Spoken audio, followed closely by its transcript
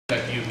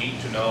that you need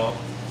to know,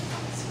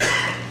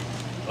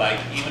 like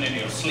even in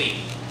your sleep.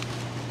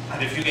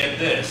 And if you get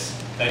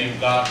this, then you've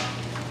got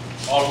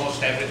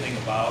almost everything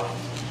about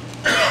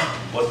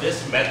what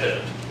this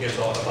method is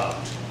all about.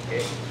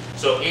 Okay?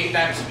 So A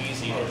times B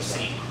is equal to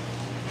C.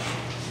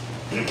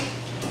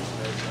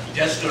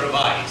 Just to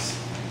revise,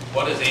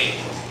 what is A?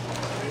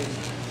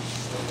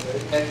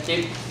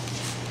 Active,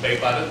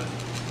 Beg pardon?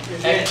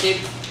 active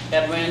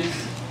event,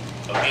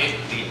 Okay,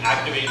 the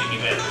activating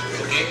event.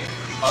 Okay?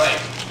 Alright,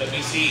 let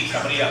me see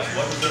somebody else.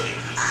 What is it?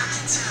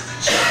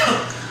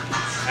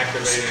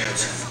 Activating event.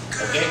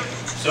 Okay?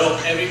 So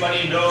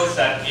everybody knows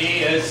that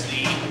A is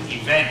the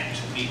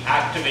event, the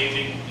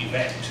activating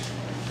event.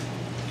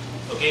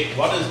 Okay,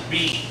 what is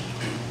B?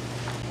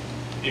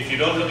 If you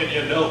don't look at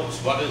your notes,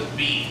 what is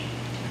B?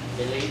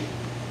 belief,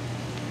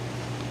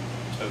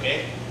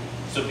 Okay?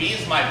 So B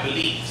is my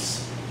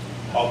beliefs,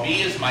 or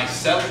B is my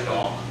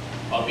self-talk,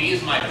 or B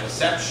is my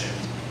perception,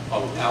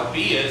 or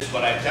B is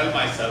what I tell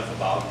myself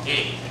about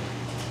A.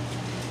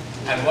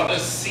 And what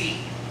is C?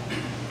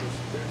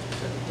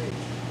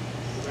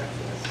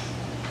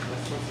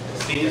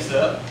 C is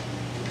the,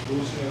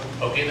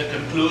 okay, the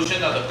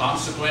conclusion or the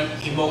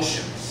consequent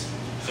emotions.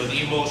 So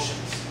the emotions.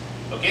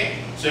 Okay?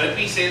 So let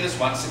me say this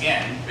once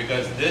again,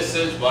 because this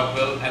is what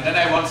will, and then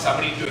I want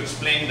somebody to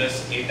explain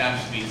this A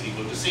times B is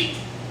equal to C.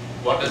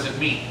 What does it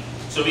mean?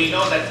 So we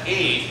know that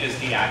A is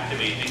the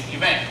activating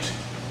event,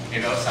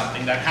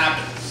 something that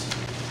happens.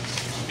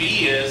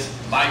 B is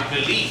my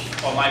belief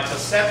or my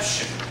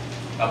perception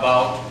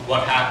about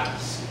what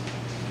happens.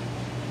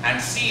 And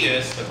C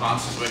is the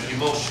consequent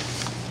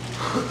emotions.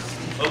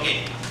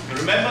 Okay,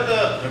 remember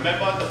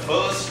the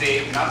first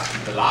day, not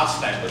the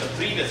last time, but the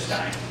previous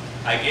time,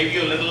 I gave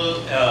you a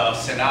little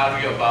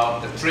scenario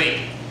about the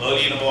train.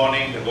 Early in the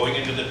morning, they're going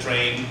into the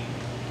train.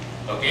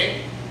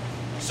 Okay?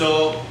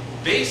 So,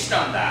 based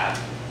on that,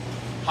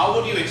 how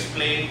would you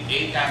explain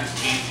A times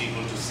B is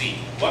equal to C?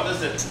 What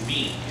does it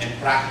mean in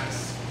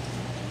practice?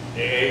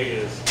 A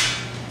is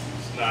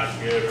it's not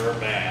good or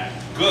bad.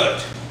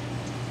 Good.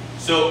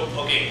 So,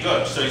 okay,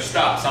 good. So you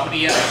stop.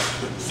 Somebody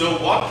else. So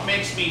what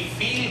makes me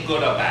feel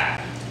good or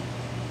bad?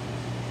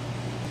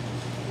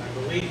 My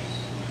beliefs.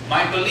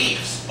 My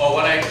beliefs, or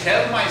what I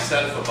tell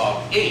myself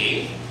about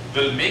A,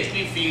 will make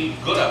me feel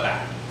good or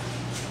bad.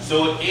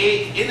 So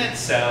A in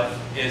itself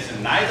is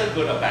neither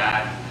good or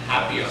bad,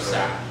 happy or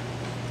sad.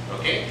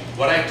 Okay?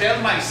 What I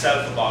tell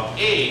myself about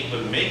A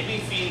will make me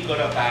feel good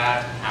or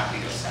bad,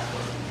 happy or sad.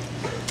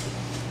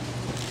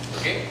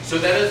 Okay? So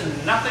there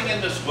is nothing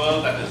in this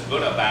world that is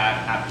good or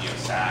bad, happy or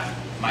sad.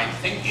 My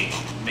thinking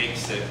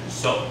makes it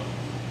so.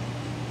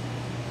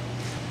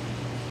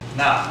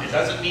 Now, it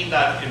doesn't mean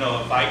that, if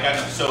I kind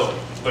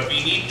of but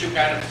we need to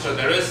kind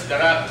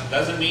of,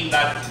 doesn't mean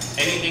that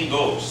anything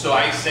goes. So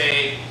I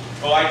say,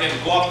 oh, I can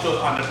go up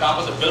on the top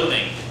of the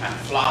building and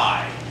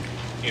fly,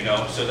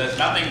 so there's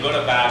nothing good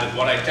or bad.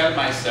 What I tell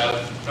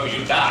myself, no,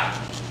 you die,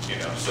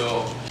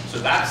 so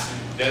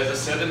there's a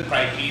certain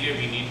criteria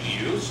we need to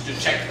use to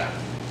check that.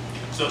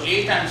 So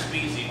A times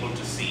B is equal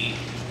to C.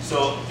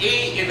 So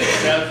A in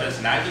itself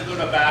is neither good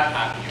or bad,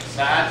 happy or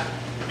sad.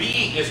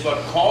 B is what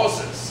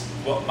causes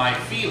my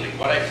feeling,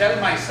 what I tell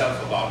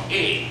myself about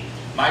A,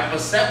 my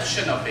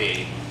perception of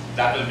A,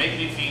 that will make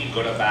me feel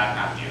good or bad,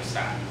 happy or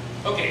sad.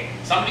 Okay,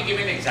 somebody give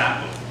me an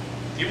example.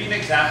 Give me an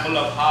example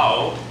of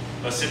how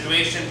a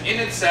situation in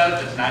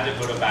itself is neither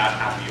good or bad,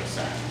 happy or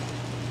sad.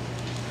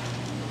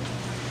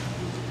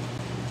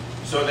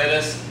 So there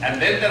is,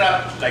 and then there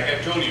are, like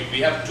I told you, we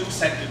have two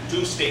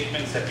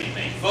statements that we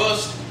make.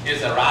 First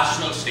is a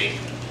rational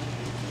statement.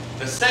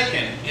 The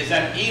second is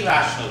an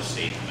irrational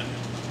statement.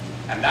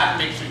 And that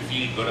makes me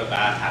feel good or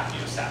bad,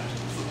 happy or sad.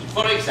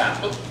 For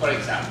example,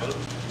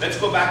 let's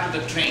go back to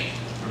the train.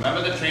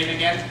 Remember the train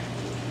again?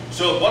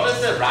 So what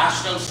is the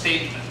rational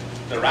statement?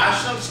 The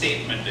rational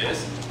statement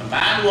is, a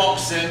man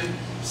walks in,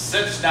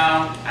 sits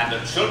down, and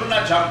the children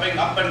are jumping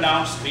up and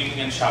down, screaming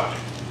and shouting.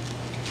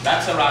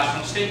 That's a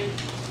rational statement.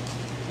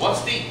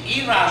 What's the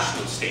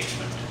irrational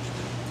statement?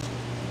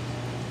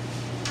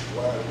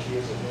 Why the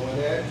kids are doing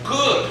that?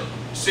 Good.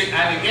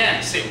 And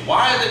again, say,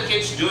 why are the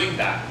kids doing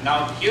that?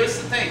 Now, here's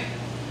the thing.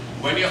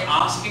 When you're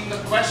asking the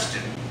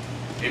question,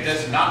 it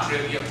is not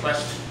really a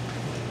question.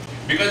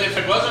 Because if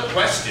it was a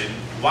question,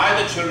 why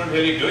are the children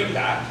really doing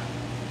that?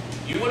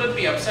 You wouldn't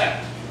be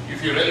upset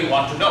if you really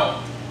want to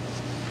know.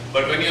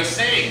 But when you're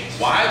saying,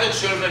 why are the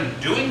children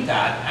doing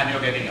that, and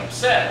you're getting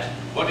upset,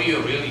 what are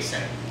you really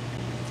saying?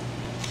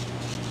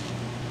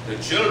 The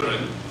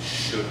children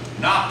should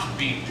not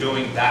be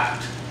doing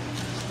that.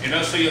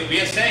 So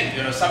we are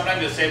saying,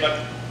 sometimes you say, but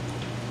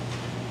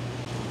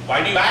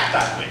why do you act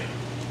that way?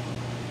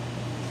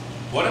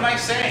 What am I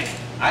saying?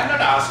 I'm not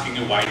asking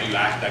you why do you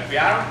act that way.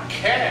 I don't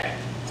care.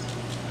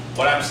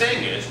 What I'm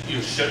saying is,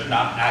 you should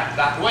not act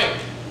that way.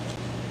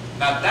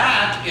 Now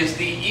that is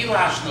the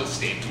irrational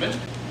statement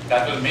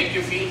that will make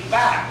you feel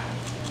bad.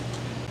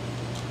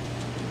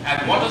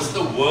 And what is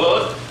the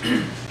word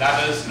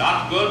that is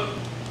not good?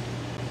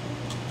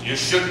 You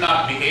should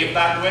not behave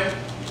that way.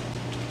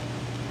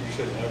 You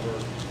should never.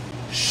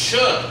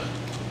 Should.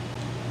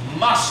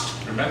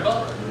 must,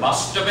 remember,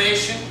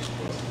 masturbation.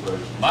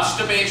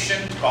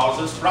 Masturbation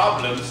causes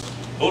problems.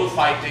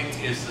 Bullfighting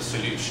is the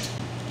solution.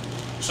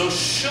 So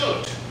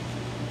should,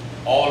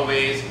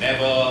 always,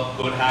 never,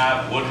 could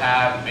have, would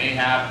have, may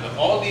have,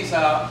 all these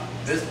are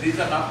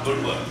not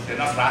good words. They're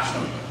not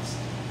rational words.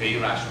 They're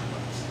irrational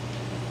words.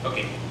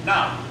 Okay,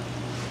 now,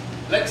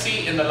 let's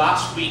see in the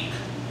last week,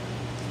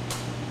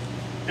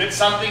 did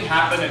something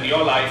happen in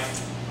your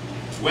life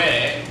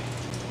where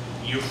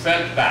you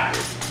felt bad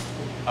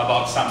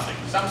about something,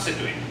 some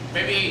situation,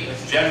 maybe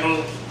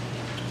general.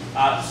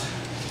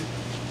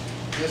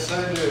 Yes,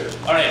 I do.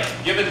 All right,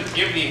 give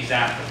the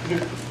example.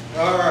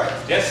 All right.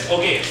 Yes,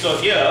 okay, so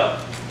here,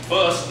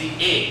 first the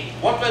A.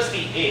 What was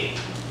the A?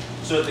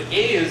 So the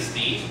A is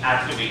the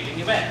activating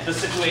event, the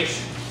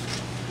situation.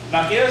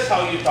 Now here's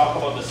how you talk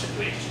about the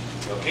situation,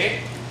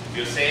 okay?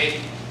 You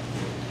say,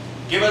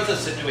 give us a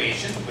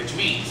situation, which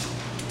means,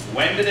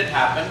 when did it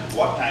happen,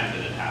 what time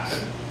did it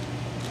happen,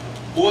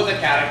 who are the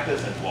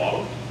characters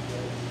involved,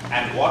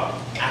 and what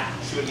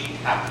actually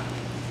happened,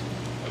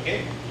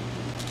 okay?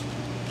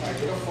 I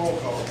get a phone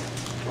call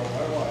from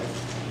my wife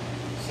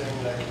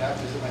saying that I cannot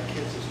visit my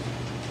kids this week.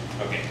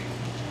 Okay.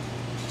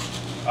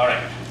 All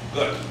right,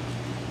 good.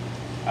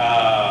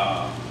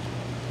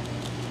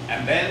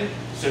 And then,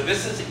 so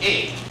this is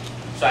A.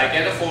 So I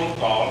get a phone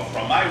call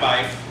from my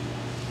wife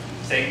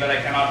saying that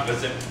I cannot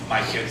visit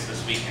my kids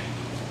this weekend.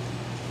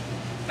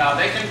 Now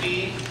there can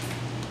be,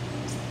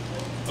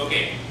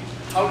 okay,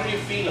 how do you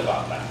feel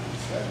about that?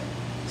 Sad.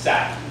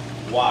 Sad.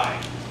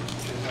 Why?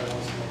 Because I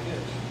want to see my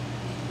kids.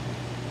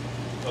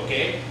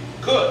 Okay,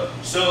 good.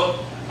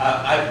 So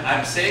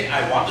I'm saying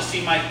I want to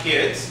see my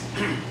kids.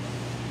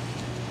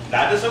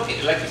 That is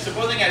okay. Like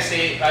supposing I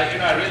say,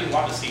 I really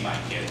want to see my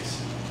kids.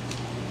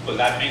 Will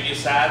that make you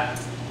sad?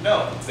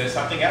 No, there's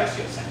something else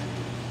you're saying.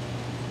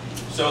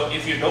 So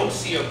if you don't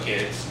see your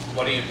kids,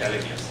 what are you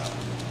telling yourself?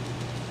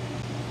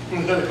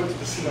 I'm not able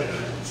to see my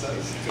kids. I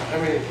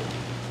mean,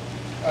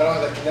 I don't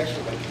have that connection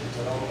with my kids.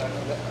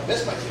 I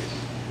miss my kids.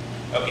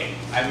 Okay,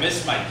 I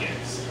miss my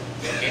kids.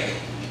 Okay,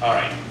 all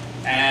right.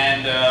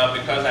 And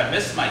because I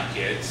miss my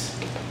kids,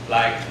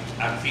 like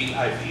I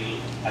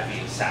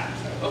feel sad.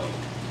 Okay.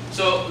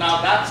 So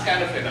now that's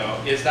kind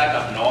of, is that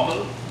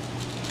abnormal?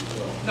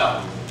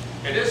 No,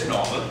 it is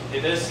normal.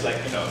 It is like,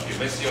 you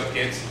miss your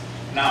kids.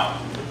 Now,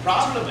 the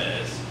problem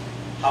is,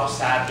 how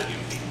sad do you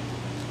feel?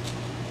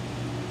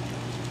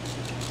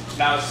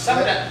 Now,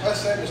 sometimes... My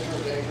sadness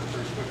turns to anger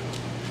pretty quickly.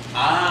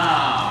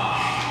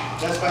 Ah.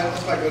 That's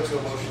my go-to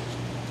emotion.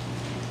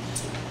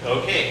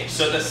 Okay,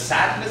 so the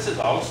sadness is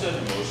also an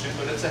emotion,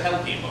 but it's a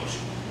healthy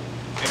emotion.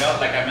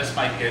 Like I miss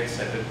my kids,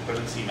 I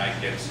couldn't see my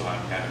kids, so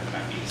I'm kind of, I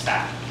feel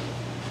sad.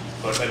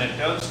 But when it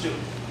turns to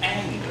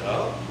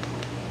anger,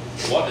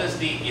 what is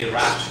the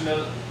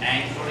irrational,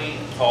 angry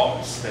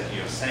thoughts that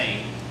you're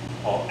saying,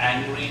 or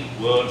angry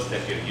words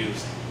that you're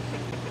using?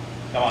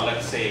 Come on,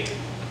 let's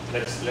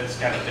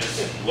kind of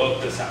just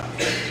work this out,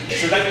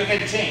 so that you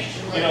can change.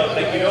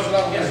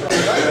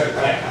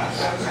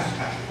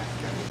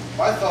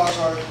 My thoughts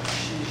are,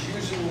 she's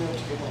using them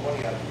to get more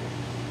money out of me.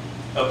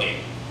 Okay,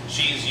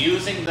 she's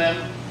using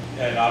them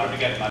in order to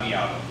get money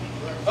out of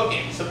you.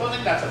 Okay,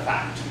 supposing that's a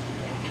fact.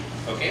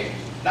 Okay,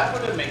 that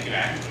wouldn't make you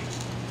angry.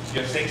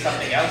 You're saying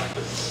something else.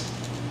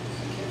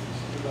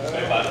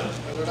 They're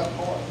not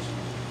pawns.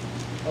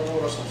 I don't know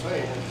what else I'm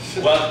saying.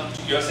 Well,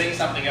 you're saying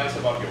something else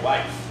about your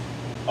wife,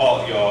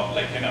 or your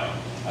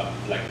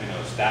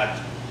that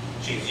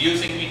she's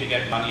using me to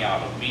get money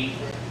out of me,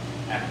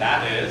 and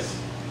that is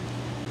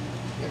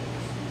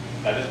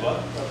what?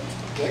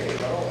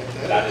 Negative. I don't like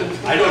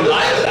that. I don't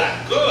like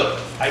that. Good.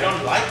 I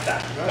don't like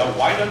that. Now,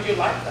 why don't you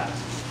like that?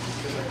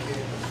 Because I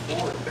can't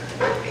afford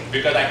it.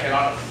 Because I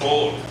cannot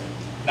afford.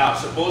 Now,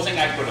 supposing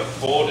I could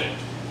afford it,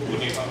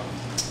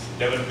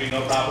 there would be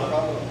no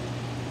problem.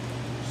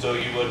 So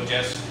you would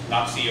just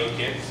not see your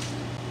kids?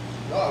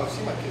 No, I would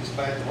see my kids if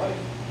I had the money.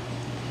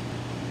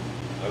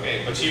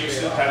 Okay, but she would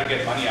still try to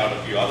get money out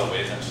of you other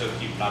ways and still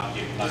keep not.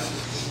 This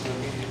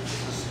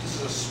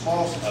is a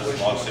small situation. A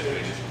small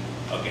situation.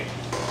 Okay,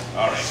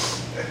 all right.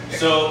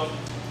 So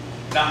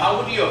now, how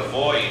would you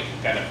avoid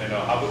getting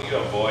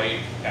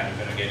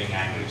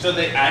angry? So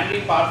the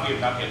angry part we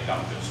have not yet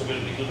come to. So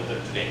we'll deal with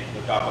it today.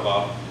 We'll talk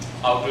about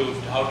how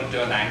to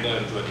turn anger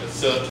into an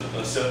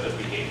assertive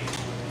behavior.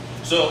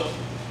 So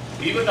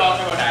we were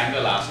talking about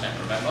anger last time.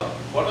 Remember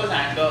what was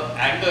anger?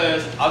 Anger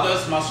is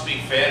others must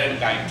be fair and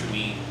kind to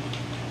me.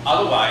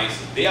 Otherwise,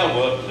 they are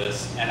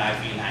worthless and I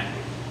feel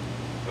angry.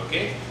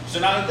 Okay? So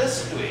now in this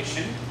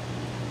situation,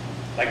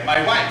 like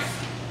my wife,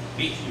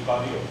 you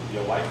call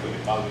your wife, or you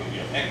call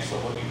your ex, or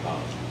what do you call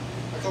her?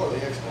 I call her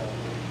the ex now.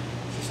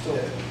 She's still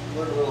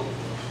we're a little.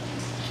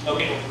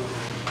 Okay.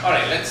 All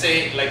right. Let's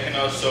say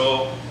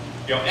so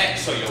your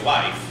ex or your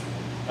wife,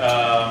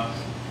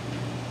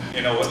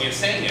 what you're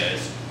saying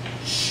is,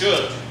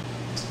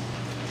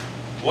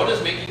 what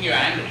is making you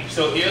angry?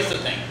 So here's the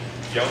thing.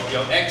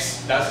 Your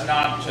ex does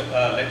not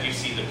let you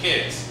see the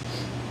kids,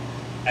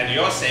 and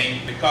you're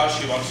saying because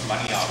she wants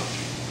money out of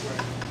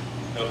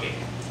you. Okay,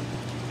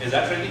 is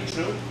that really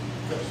true?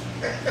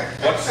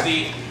 What's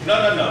the, no,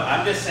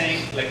 I'm just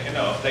saying, like, you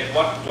know, like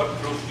what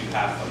proof do you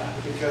have for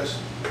that? Because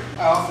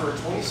I offer her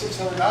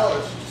 $2,600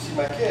 to see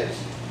my kids,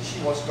 she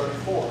wants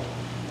 34.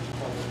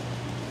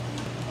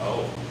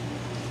 Oh.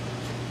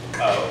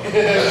 Definitely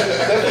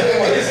a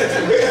money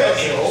situation.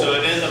 Okay, so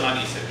it is a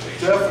money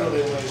situation.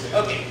 Definitely a money situation.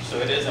 Okay, so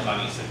it is a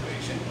money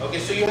situation. Okay,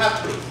 so you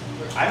have proof.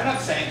 I'm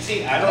not saying,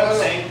 see, I'm No, not no.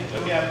 saying,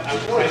 okay, I'm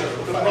trying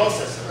to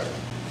process it. Right.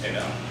 You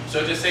know,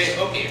 so to say,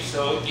 okay,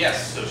 so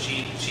yes, so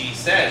she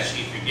says,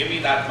 if you give me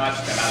that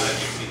much, then I'll let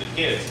you see the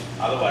kids.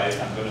 Otherwise,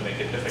 I'm going to make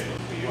it difficult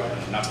for you, and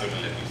I'm not going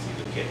to let you see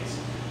the kids.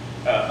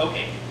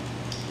 Okay.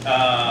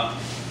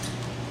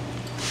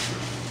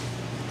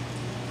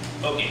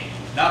 Okay.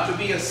 Now, to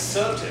be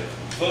assertive,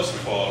 first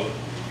of all,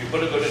 you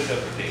put a good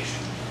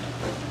interpretation.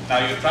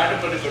 Now, you try to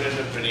put a good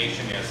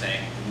interpretation. You're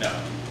saying no.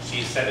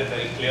 She said it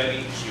very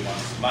clearly. She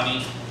wants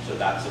money, so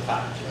that's a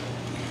fact.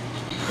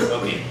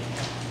 Okay.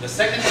 The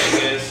second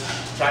thing is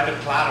try to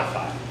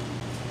clarify.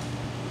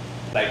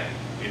 Like,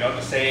 you know,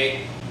 to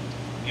say,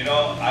 you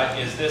know,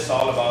 is this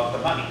all about the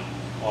money?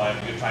 Or are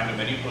you trying to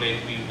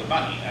manipulate me with the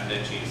money? And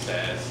then she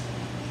says,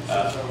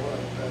 I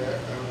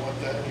want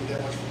that, I need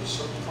that much for the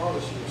certain car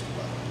that she wants to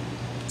buy.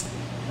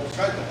 I've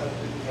tried that,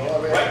 you know,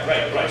 I mean.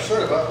 Right. I'm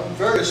assertive, I'm a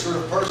very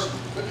assertive person.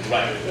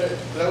 Right. But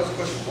that was the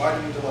question, why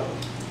do you need the money?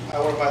 I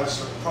want to buy this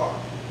certain car.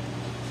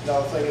 Now,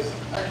 the thing is,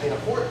 I can't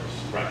afford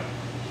this. right, I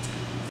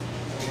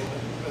mean,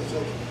 that's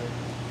it.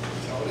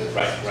 That's how it is.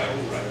 right.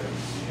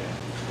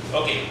 Yeah.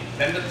 Okay,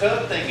 then the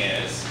third thing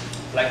is,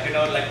 like, you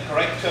know, like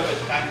correct her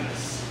with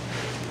kindness.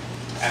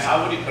 And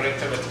how would you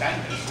correct her with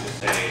kindness?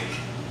 You say,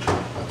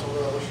 I told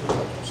her I wish she was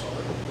like, I'm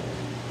sorry.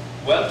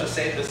 well, to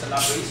say this is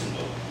not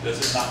reasonable, this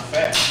is not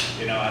fair,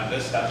 you know, and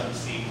this doesn't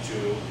seem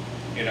to,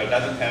 you know,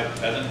 doesn't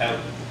help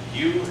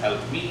you,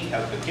 help me,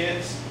 help the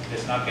kids,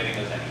 it's not getting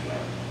us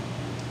anywhere.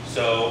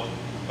 So,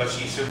 but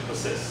she still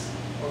persists.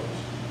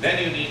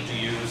 Then you need to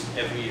use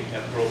every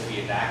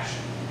appropriate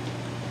action.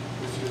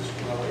 Which is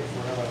when I wait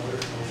for her, I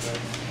wait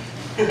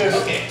for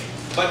her. Okay,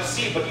 but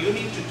see, but you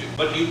need to do,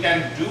 but you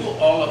can do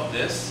all of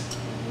this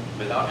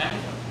without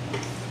anger.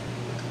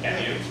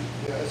 Can you?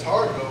 Yeah, it's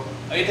hard though.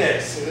 It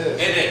is.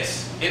 It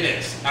is. It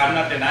is. I'm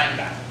not denying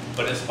that,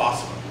 but it's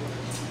possible.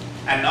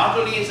 And not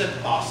only is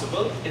it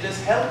possible, it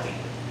is healthy.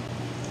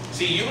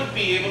 See, you would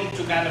be able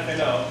to kind of, you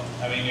know,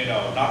 I mean, you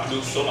know, not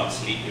lose so much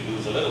sleep, you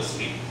lose a little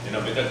sleep, you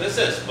know, because this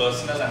is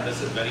personal and this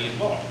is very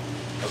important,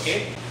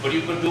 okay? But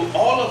you could do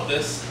all of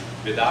this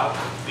without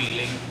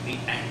feeling the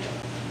anger.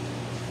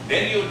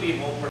 Then you would be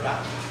more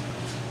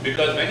productive.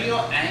 Because when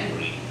you're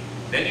angry,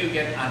 then you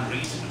get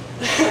unreasonable.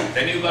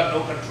 Then you got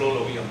no control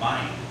over your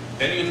mind.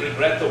 Then you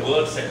regret the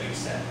words that you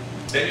said.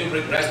 Then you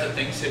regret the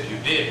things that you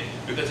did,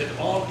 because it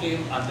all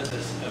came under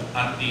this,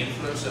 under the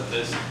influence of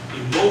this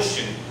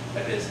emotion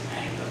that is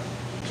anger.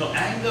 So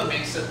anger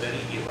makes it very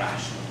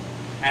irrational.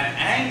 And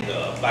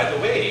anger, by the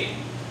way,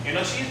 you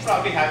know, she's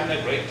probably having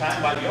a great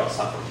time while you're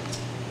suffering.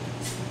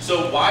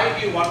 So why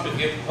do you want to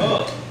give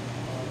her,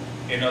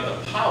 you know,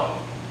 the power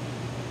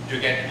to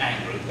get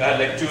angry,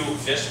 like to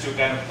just to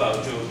kind of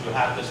to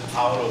have this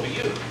power over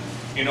you?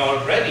 You know,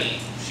 already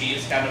she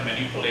is kind of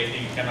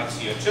manipulating. You cannot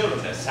see your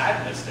children. There's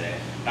sadness there.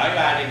 Now you're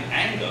adding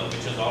anger,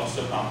 which is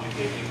also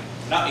complicating.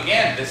 Now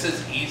again, this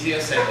is easier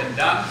said than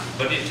done,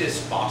 but it is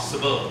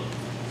possible.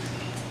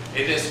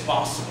 It is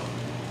possible.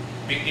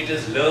 It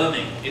is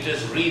learning. It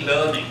is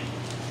relearning.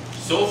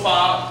 So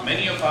far,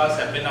 many of us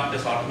have been on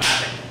this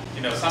automatic.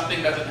 You know,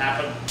 something doesn't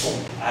happen,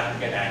 boom, I have to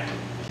get angry.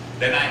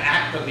 Then I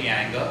act on the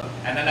anger,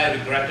 and then I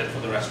regret it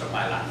for the rest of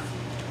my life.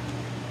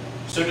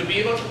 So to be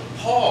able to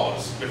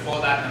pause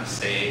before that and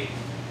say,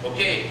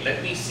 okay,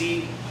 let me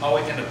see how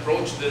I can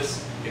approach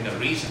this in a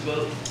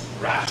reasonable,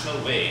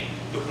 rational way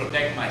to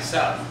protect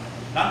myself.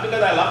 Not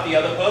because I love the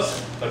other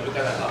person, but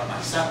because I love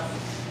myself,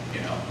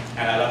 you know,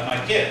 and I love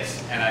my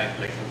kids, and I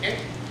like, okay.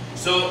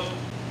 So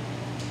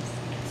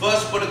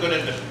first put a good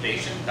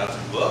interpretation,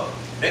 doesn't work.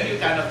 Then you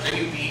kind of, then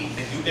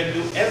you can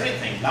do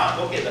everything. Now,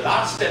 okay, the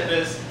last step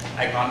is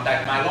I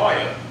contact my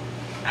lawyer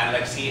and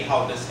like see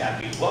how this can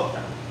be worked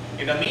out.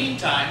 In the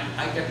meantime,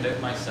 I can live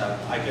myself,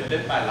 I can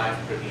live my life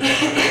pretty,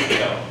 you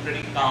know,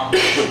 pretty calm,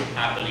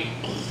 happily,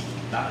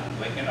 not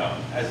like, you know,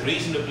 as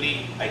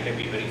reasonably I can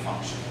be very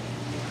functional.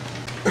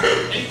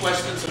 Any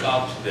questions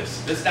about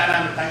this? This time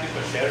I'm thank you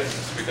for sharing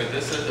this, because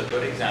this is a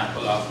good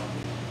example of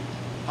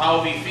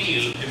how we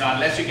feel, you know,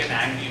 unless you get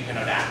angry, you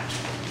cannot act.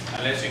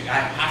 Unless you, I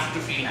have to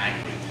feel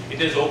angry.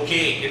 It is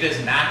okay, it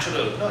is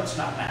natural. No, it's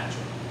not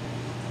natural.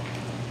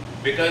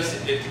 Because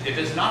it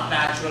is not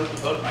natural to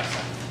hurt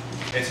myself.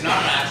 It's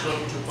not natural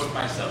to put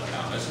myself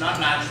down. It's not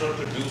natural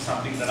to do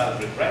something that I'll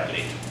regret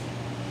later.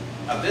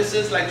 Now this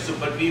is like, so,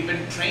 but we've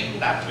been trained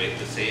that way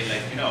to say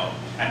like, you know,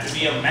 and to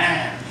be a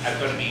man, I've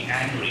got to be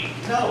angry.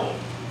 No.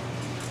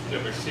 Yeah,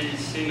 but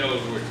she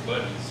knows which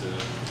buttons to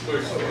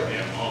push for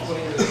him also.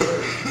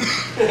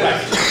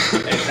 Right,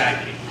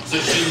 exactly. So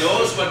she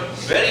knows what,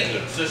 very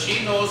good. So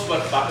she knows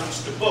what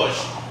buttons to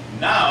push.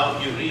 Now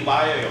you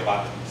rewire your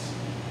buttons.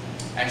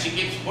 And she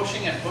keeps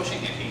pushing and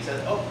pushing it. He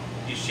says, oh,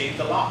 you changed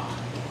the lock.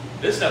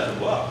 This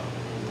doesn't work.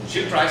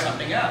 she'll try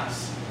something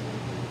else.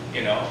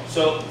 You know,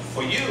 so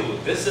for you,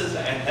 this is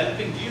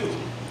helping you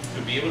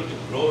to be able to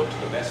grow into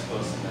the best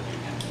person that you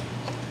can be.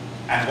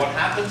 And what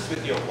happens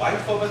with your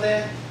wife over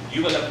there,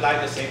 you will apply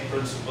the same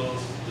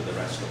principles to the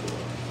rest of the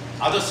world.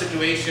 Other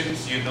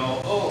situations, you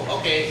know, oh,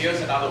 okay,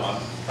 here's another one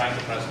trying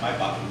to press my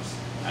buttons.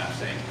 I'm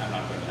saying, I'm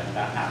not going to let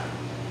that happen.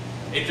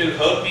 It will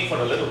hurt me for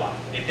a little while.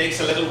 It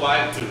takes a little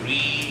while to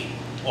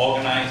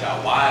reorganize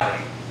our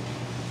wiring.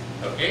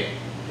 Okay?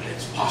 But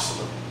it's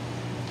possible.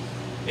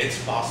 It's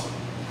possible.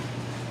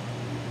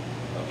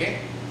 Okay?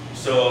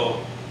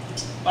 So,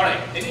 all right.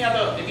 Any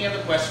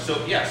other questions?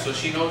 So yeah. So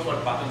she knows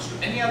what buttons do.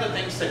 Any other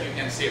things that you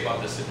can say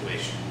about this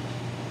situation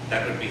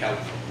that would be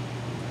helpful?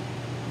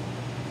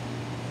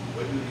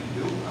 What do you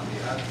do? I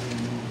mean, how can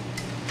you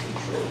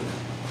control it?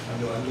 I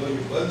know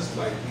your buttons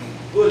might be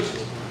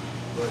pushing,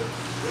 but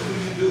what do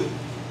you do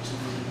to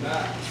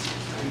not,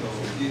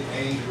 get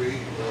angry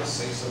or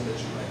say something that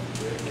you might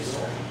be very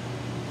sorry?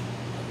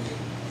 I mean,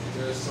 is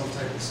there some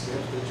type of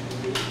step that you can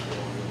do?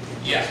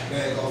 Yeah.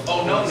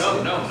 Oh, no.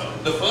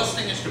 The first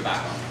thing is to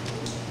back off.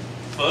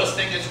 First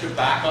thing is to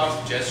back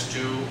off just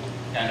to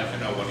kind of,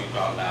 what do you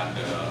call that?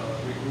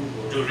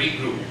 To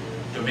regroup.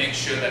 To make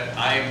sure that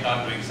I am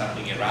not doing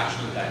something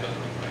irrational that I don't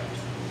regret.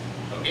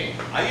 Okay?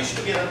 I used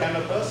to be that kind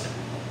of person.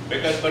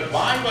 But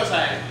why was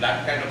I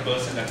that kind of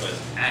person that was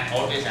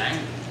always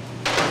angry?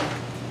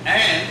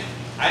 And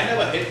I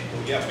never hit,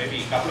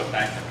 maybe a couple of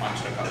times I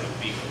punched a couple of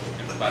people.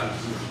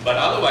 But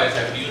otherwise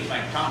I would use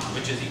my tongue,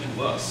 which is even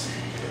worse.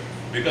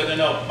 Because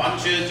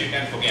punches you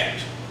can forget.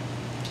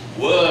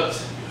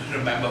 Words you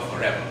remember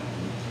forever.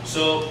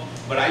 So,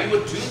 but I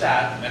would do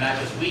that when I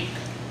was weak.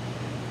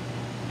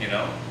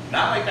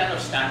 Now I kind of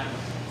stand.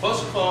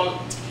 First of all,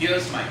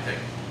 here's my thing.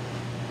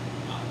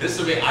 This is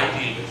the way I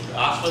deal with it.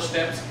 Ask for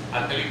steps,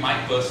 I'll tell you my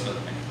personal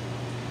thing.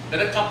 There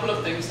are a couple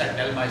of things I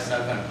tell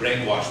myself and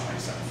brainwash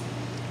myself.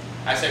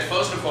 I say,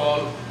 first of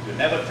all, you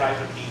never try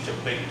to teach a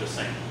pig to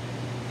sing.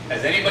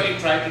 Has anybody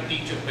tried to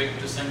teach a pig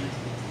to sing?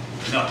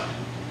 No.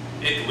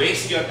 It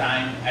wastes your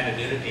time and it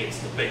irritates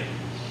the pig.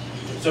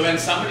 So when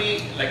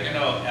somebody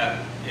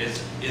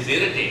is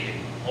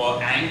irritating or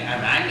I'm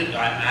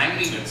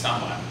angry with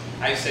someone,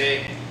 I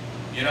say,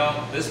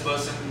 this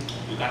person,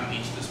 you can't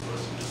teach this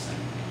person to sing.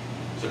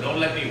 So don't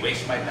let me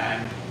waste my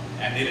time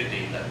and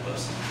irritate that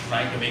person,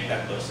 trying to make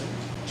that person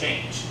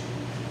change.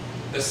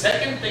 The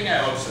second thing I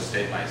also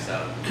say to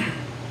myself,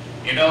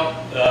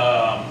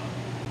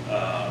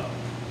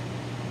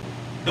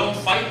 don't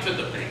fight with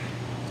the pig,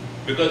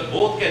 because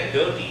both get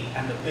dirty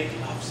and the pig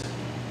loves it.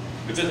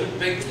 Because the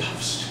pig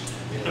loves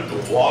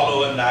to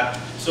wallow in that.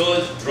 So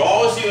it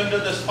draws you into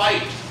this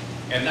fight,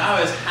 and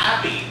now is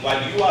happy while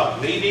you are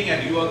bleeding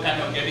and you are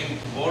kind of getting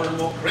more and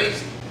more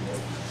crazy.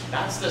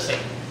 That's the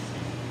second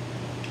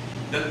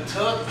thing. The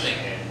third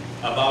thing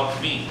about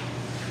me,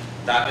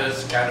 that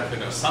is kind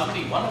of,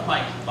 somebody, one of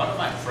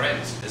my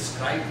friends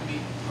described me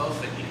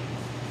perfectly.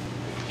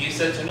 He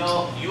said,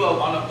 you are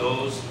one of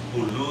those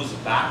who lose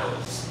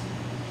battles.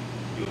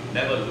 You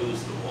never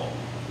lose the war.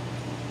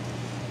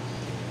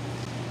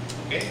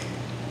 Okay?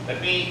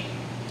 Let me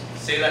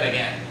say that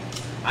again.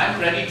 I'm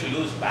ready to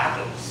lose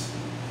battles,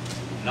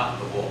 not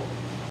the war.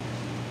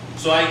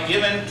 So I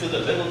give in to the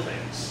little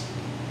things,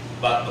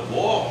 but the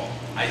war,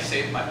 I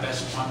save my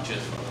best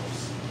punches for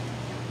those.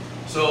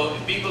 So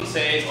if people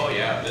say, oh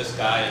yeah, this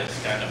guy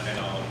is kind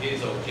of,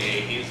 he's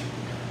okay,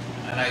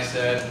 and I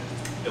said,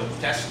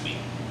 don't test me.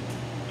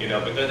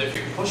 Because if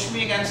you push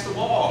me against the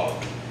wall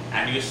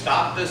and you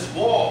start this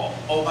war,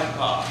 oh my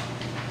God,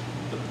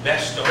 the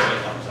best of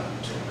me comes out.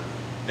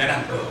 Then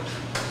I'm good.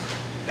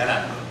 When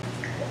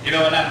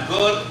I'm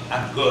good,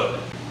 I'm good.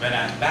 When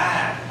I'm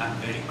bad, I'm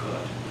very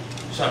good.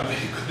 So I'm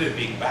very good at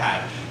being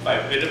bad,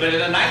 but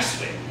in a nice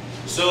way.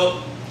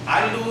 So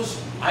I lose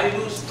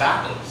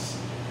battles.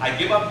 I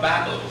give up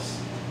battles,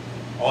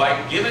 or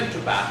I give in to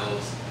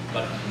battles,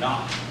 but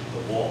not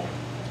the war.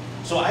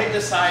 So I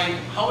decide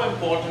how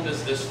important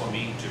is this for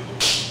me to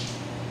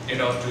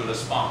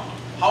respond.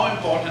 How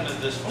important is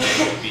this for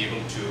me to be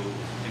able to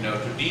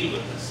deal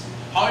with this?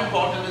 How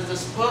important is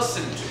this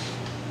person to me?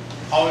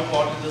 How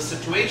important is the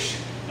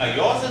situation? Now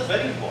yours is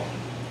very important,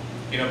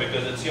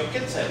 because it's your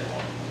kids are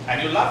important,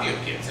 and you love your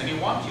kids and you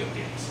want your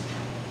kids.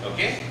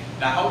 Okay?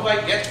 Now how do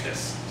I get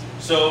this?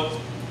 So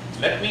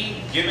let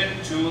me give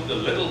in to the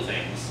little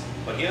things,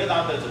 but here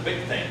now there's a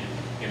big thing,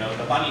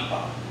 the money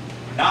part.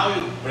 Now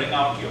you bring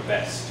out your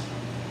best,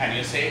 and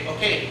you say,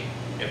 okay,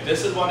 if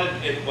this is what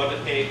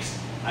it takes,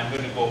 I'm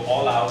going to go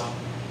all out,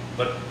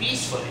 but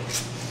peacefully,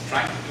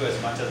 trying to do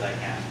as much as I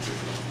can.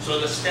 So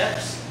the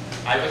steps,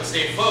 I would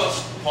say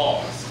first,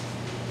 pause.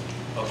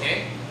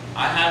 Okay?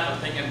 I have a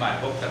thing in my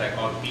book that I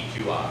call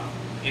PQR.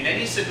 In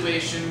any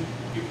situation,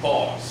 you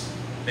pause,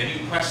 then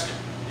you question,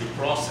 you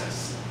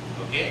process,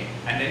 okay?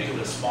 And then you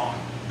respond.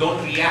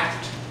 Don't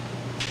react.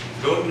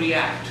 Don't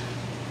react.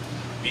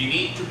 We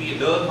need to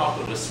learn how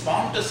to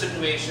respond to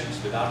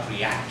situations without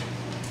reacting.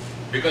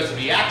 Because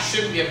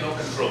reaction, we have no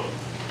control.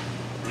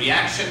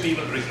 Reaction, we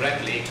will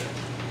regret later.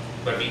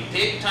 But we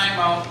take time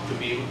out to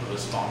be able to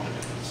respond to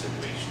different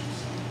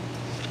situations.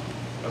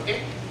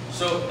 Okay?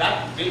 So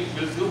that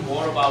we'll do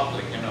more about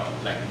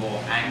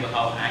more anger,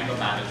 how anger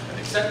management,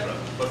 etc.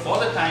 But for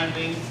the time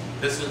being,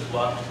 this is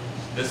what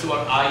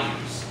I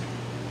use.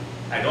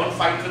 I don't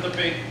fight with the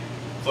pig.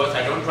 First,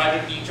 I don't try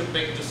to teach a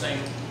pig to sing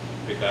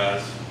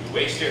because you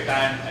waste your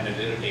time and it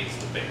irritates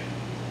the pig.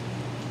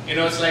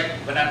 It's like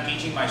when I'm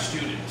teaching my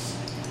students,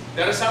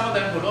 there are some of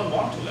them who don't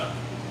want to learn.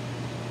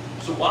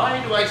 So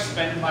why do I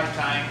spend my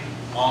time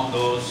on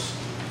those,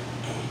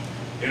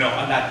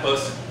 on that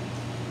person?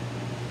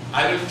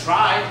 I will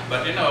try,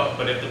 but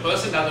if the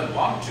person doesn't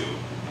want to,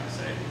 I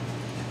say,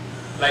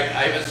 like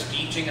I was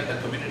teaching at the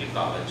community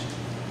college,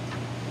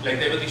 like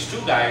there were these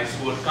two guys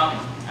who would come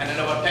and in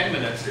about 10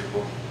 minutes they'd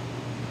go.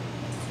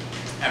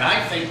 And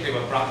I think they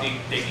were probably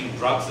taking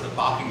drugs at a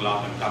parking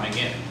lot and coming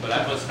in, but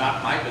that was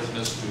not my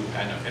business to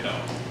kind of,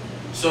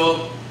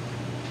 So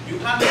you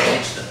can't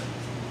teach them.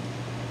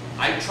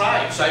 I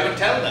tried, so I would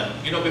tell them,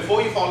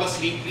 before you fall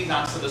asleep, please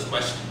answer this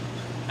question.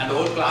 And the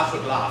whole class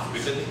would laugh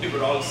because they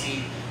would all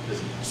see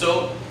this.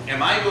 So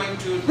am I going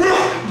to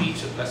try to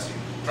teach, bless you,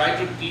 try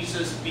to teach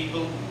these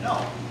people?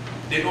 No,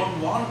 they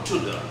don't want to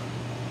learn.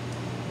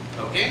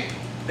 Okay?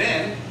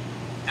 Then,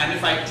 and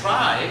if I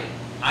try,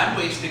 I'm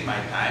wasting my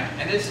time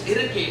and it's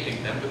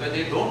irritating them because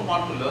they don't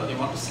want to learn, they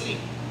want to sleep.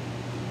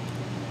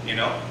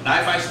 Now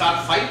if I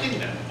start fighting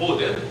them,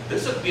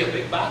 this would be a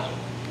big battle.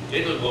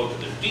 It'll go to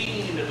the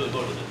dean, it'll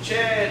go to the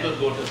chair, it'll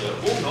go to the,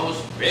 who knows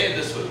where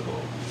this will go.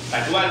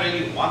 And do I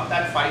really want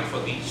that fight for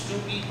these two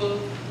people?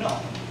 No.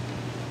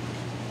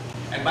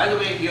 And by the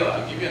way, here,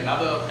 I'll give you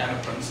another kind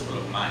of principle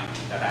of mine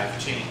that I've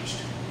changed,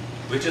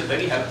 which is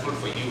very helpful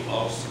for you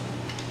also.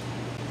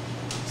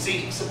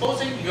 See,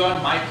 supposing you're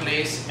in my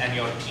place and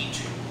you're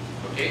teaching,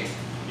 okay?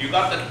 You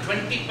got the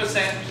 20%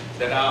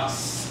 that are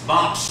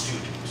smart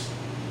students,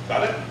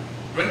 got it?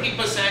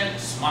 20%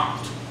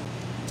 smart,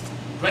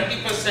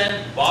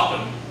 20%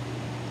 bottom,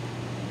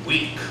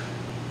 weak.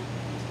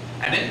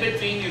 And in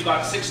between you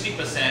got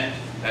 60%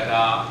 that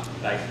are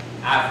like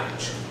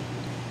average.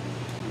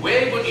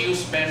 Where would you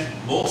spend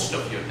most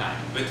of your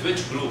time? With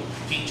which group?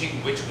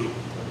 Teaching which group?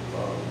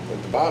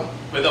 With the bottom.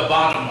 With the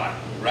bottom one,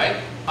 right?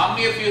 How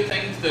many of you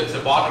think that's the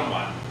bottom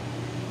one?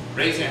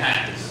 Raise your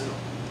hands.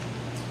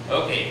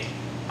 Okay.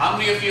 How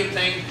many of you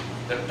think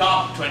the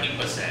top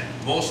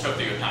 20%, most of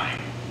your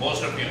time,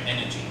 most of your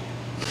energy?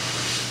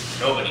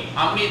 Nobody.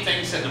 How many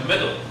thinks in the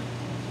middle?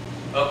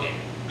 Okay,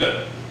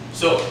 good.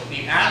 So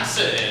the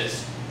answer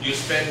is you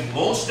spend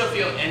most of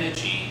your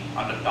energy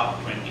on the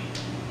top 20.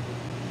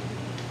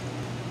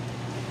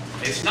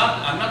 It's not,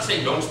 I'm not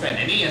saying don't spend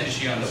any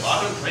energy on the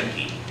bottom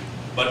 20,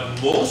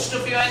 but most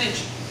of your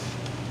energy.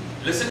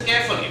 Listen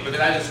carefully because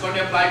I'm just going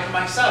to apply to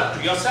myself,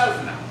 to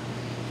yourself now.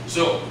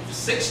 So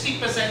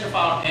 60% of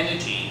our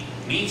energy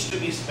needs to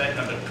be spent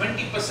on the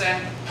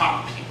 20%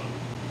 top people.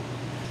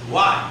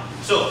 Why?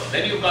 So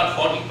then you've got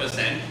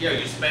 40%, here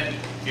you spend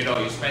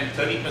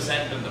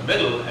 30% in the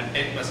middle and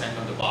 10%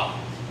 on the bottom.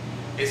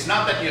 It's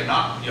not that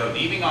you're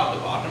leaving out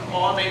the bottom,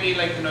 or maybe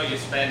you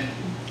spend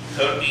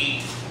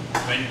 30,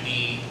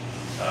 20,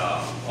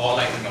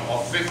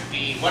 or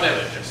 50, whatever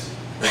it is.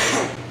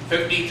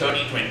 50,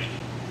 30, 20.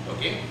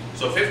 Okay?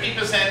 So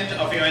 50%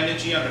 of your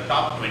energy on the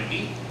top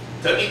 20,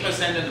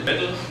 30% in the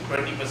middle,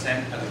 20%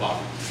 at the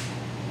bottom.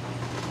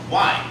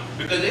 Why?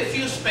 Because if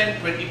you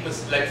spend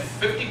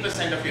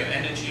 50% of your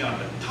energy on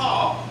the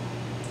top,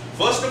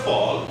 first of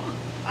all,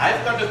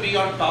 I've got to be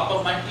on top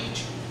of my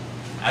teaching.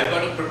 I've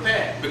got to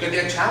prepare because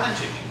they're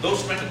challenging me.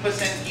 Those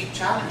 20% keep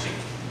challenging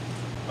me.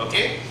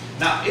 Okay?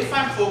 Now, if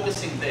I'm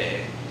focusing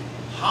there,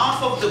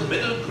 half of the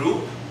middle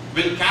group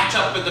will catch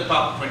up with the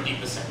top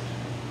 20%.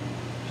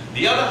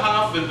 The other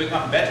half will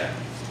become better.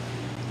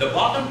 The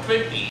bottom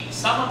 20,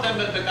 some of them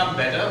will become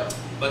better,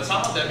 but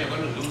some of them you're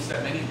going to lose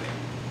them anyway.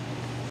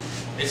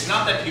 It's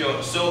not that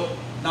so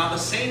now the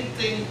same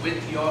thing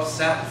with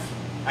yourself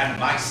and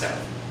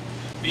myself.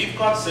 We've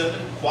got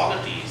certain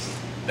qualities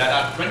that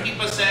are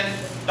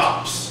 20%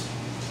 tops.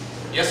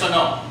 Yes or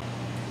no?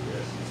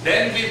 Yes.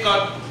 Then we've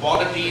got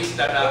qualities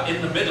that are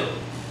in the middle.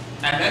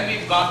 And then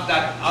we've got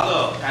that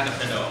other kind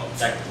of,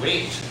 that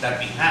weight that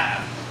we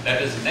have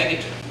that is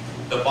negative,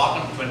 the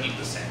bottom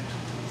 20%.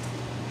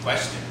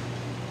 Question.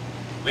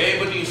 Where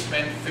would you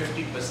spend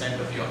 50%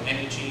 of your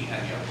energy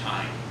and your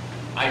time?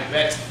 I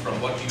bet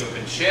from what you have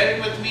been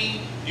sharing with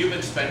me, you've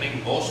been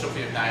spending most of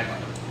your time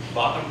on the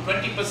bottom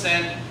 20%,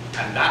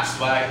 and that's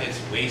why it's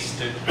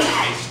wasted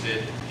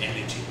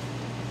energy.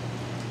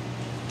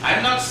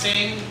 I'm not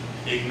saying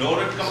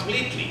ignore it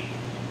completely,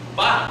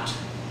 but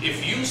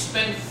if you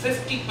spend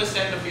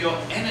 50% of your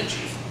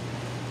energy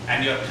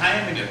and your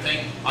time and your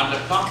thing on the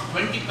top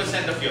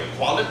 20% of your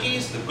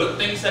qualities, the good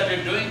things that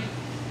you're doing,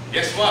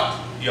 guess what?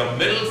 Your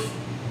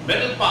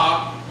middle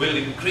part will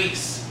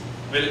increase.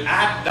 Will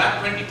add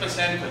that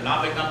 20% will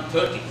now become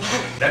 30,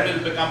 then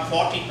will become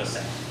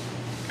 40%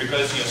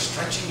 because you're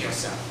stretching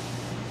yourself.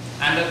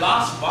 And the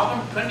last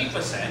bottom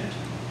 20%,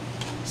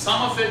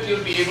 some of it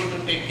you'll be able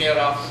to take care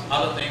of,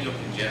 other things you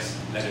can just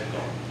let it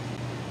go.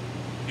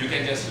 You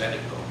can just let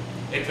it go.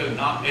 It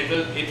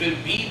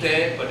will be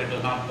there, but it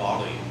will not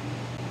bother you.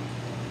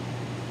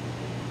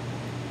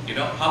 You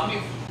know, how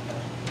many,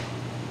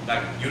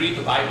 like you read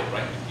the Bible,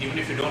 right? Even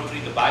if you don't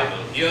read the Bible,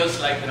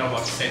 here's like, you know,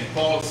 what St.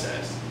 Paul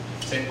says.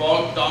 St.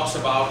 Paul talks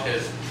about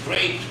his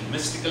great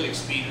mystical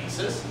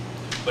experiences,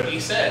 but he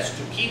says,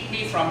 to keep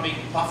me from being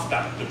puffed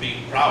up, to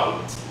being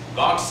proud,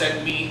 God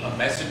sent me a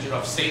messenger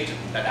of Satan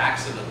that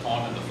acts as a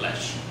thorn in the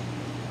flesh.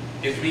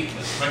 His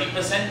weakness,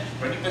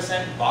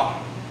 20%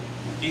 bottom.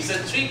 He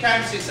said 3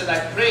 times, he said,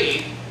 I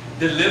prayed,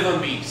 deliver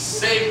me,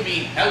 save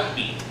me, help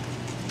me.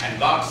 And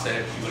God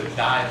said, you will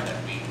die in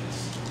that weakness.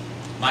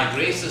 My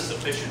grace is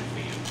sufficient for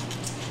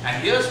you.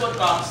 And here's what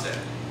God said.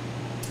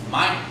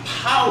 My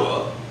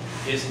power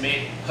is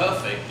made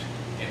perfect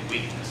in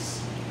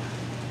weakness.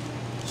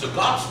 So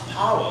God's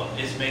power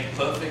is made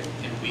perfect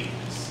in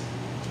weakness.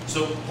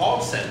 So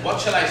Paul said,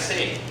 what shall I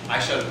say? I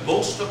shall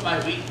boast of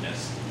my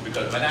weakness,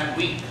 because when I'm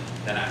weak,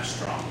 then I'm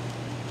strong.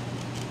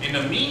 In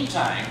the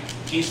meantime,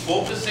 he's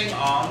focusing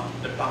on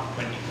the top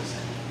 20%.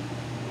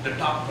 The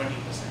top 20%.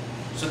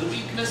 So the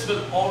weakness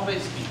will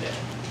always be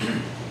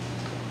there.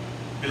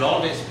 Will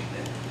always be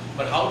there.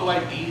 But how do I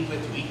deal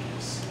with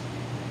weakness?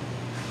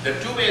 There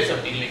are 2 ways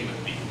of dealing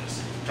with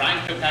weakness.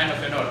 Trying to kind of,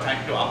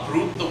 trying to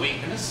uproot the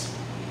weakness,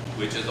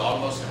 which is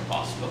almost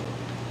impossible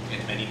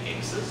in many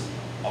cases,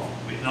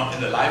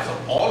 in the lives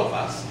of all of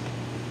us,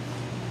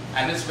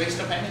 and it's waste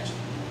of energy.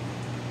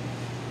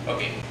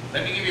 Okay,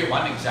 let me give you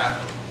one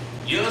example.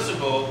 Years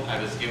ago,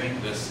 I was giving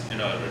this,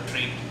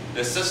 retreat.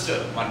 This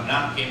sister, one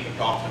nun, came to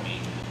talk to me,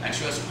 and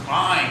she was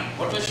crying.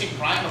 What was she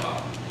crying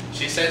about?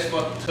 She says,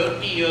 for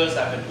 30 years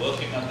I've been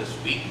working on this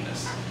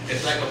weakness.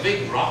 It's like a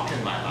big rock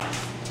in my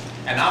life.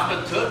 And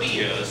after 30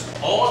 years,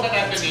 all that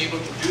I've been able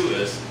to do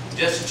is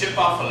just chip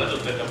off a little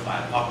bit of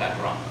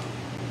that rock.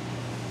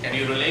 Can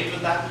you relate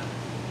with that?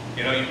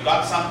 You've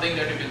got something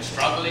that you've been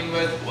struggling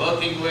with,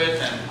 working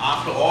with, and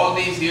after all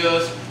these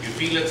years, you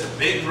feel it's a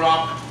big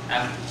rock,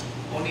 and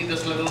only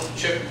this little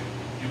chip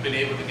you've been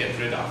able to get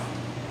rid of.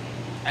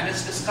 And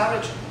it's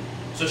discouraging.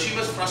 So she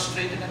was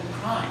frustrated and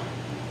crying.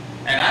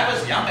 And I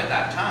was young at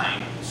that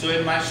time, so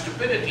in my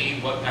stupidity,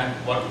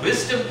 what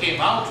wisdom came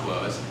out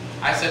was,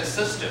 I said,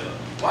 sister,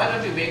 why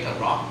don't you make a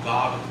rock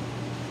garden?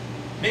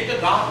 Make a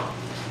garden.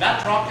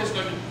 That rock is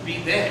going to be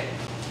there.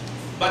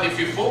 But if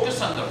you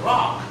focus on the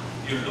rock,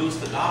 you lose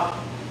the garden.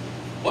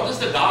 What is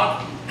the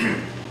garden?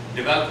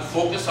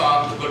 Focus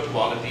on the good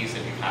qualities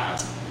that you have,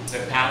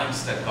 the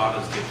talents that God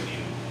has given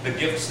you, the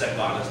gifts that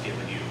God has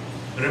given you.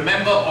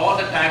 Remember all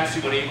the times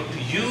you were able to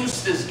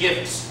use these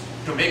gifts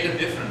to make a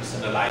difference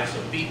in the lives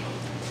of people.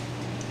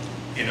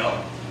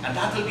 And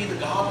that will be the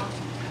garden.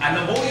 And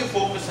the more you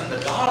focus on the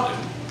garden,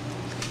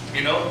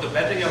 the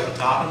better your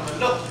garden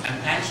will look.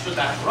 And thanks to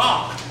that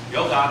rock,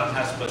 your garden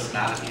has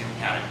personality and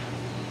character.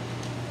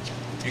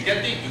 You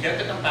get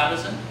the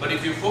comparison? But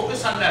if you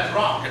focus on that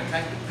rock and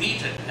try to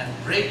beat it and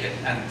break it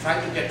and try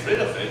to get rid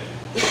of it,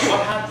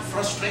 what happens?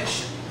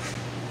 Frustration.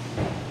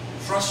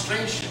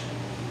 Frustration.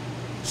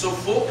 So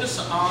focus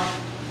on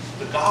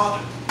the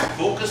garden.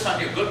 Focus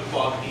on your good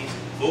qualities.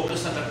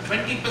 Focus on the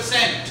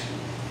 20%,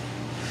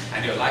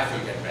 and your life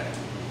will get better.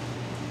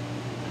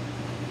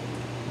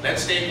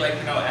 Let's take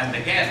and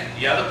again,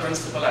 the other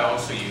principle I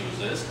also use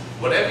is,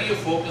 whatever you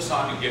focus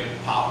on, you give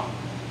it power.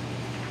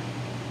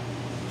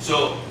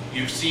 So,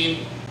 you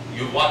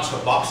watch a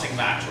boxing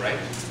match, right?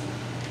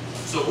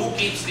 So who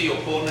keeps the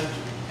opponent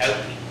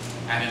healthy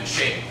and in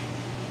shape?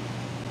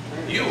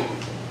 You.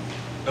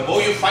 The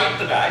more you fight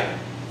the guy,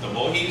 the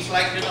more he's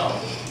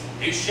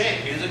he's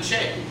in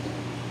shape.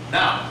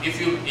 Now, if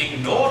you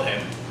ignore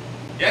him,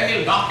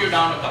 he'll knock you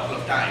down a couple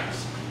of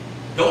times.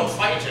 Don't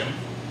fight him.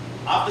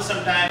 After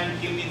some time,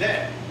 he'll be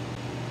there,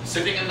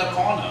 sitting in the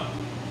corner,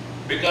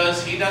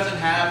 because he doesn't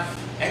have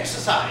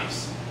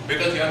exercise,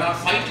 because you're not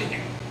fighting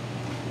him.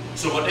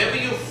 So whatever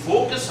you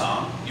focus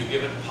on, you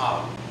give it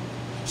power.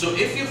 So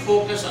if you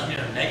focus on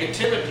your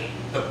negativity,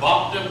 the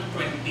bottom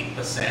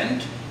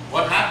 20%,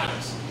 what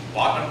happens?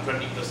 Bottom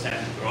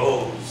 20%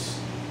 grows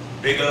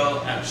bigger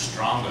and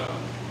stronger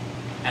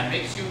and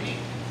makes you weak,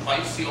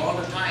 fights you all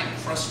the time,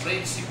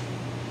 frustrates you.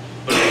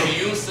 But if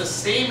you use the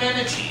same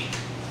energy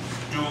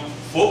to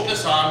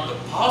focus on the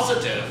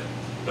positive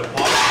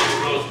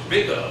grows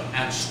bigger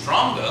and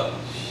stronger,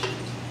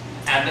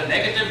 and the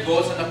negative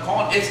goes in the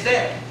corner. It's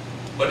there,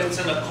 but it's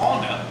in a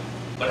corner,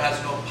 but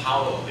has no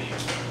power over you.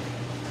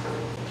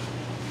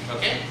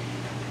 Okay?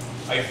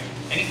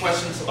 Any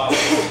questions about it?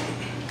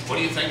 What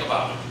do you think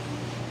about it?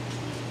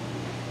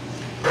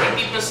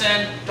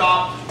 20%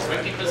 top,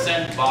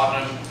 20%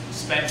 bottom.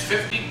 Spend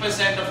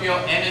 50% of your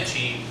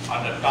energy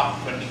on the top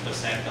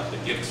 20% of the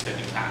gifts that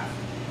you have.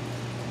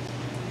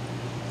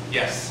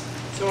 Yes?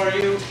 So are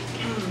you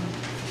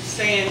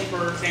saying,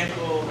 for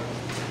example,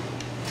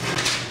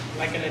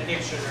 like an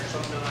addiction or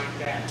something like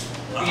that,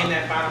 being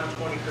that bottom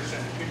 20%,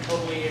 if you're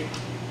totally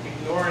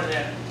ignoring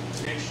that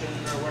addiction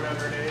or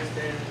whatever it is,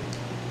 then...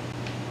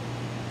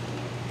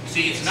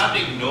 See, it's not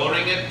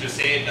ignoring it to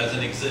say it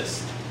doesn't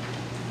exist.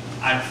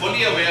 I'm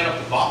fully aware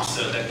of the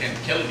boxer that can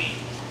kill me,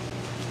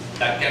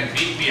 that can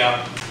beat me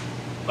up,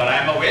 but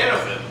I'm aware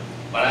of him,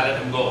 but I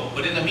let him go.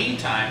 But in the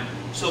meantime,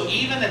 so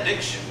even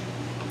addiction,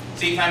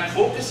 See, if I'm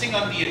focusing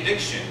on the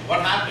addiction,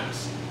 what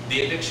happens?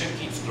 The addiction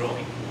keeps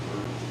growing.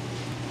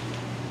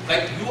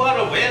 Like, you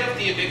are aware of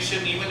the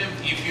addiction even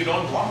if you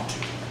don't want to.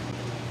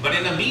 But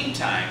in the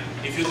meantime,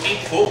 if you keep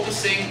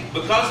focusing,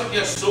 because if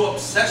you're so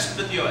obsessed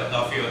with your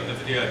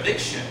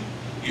addiction,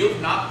 you've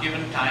not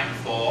given time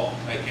for,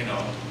 like, you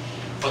know,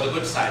 for the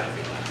good side of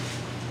your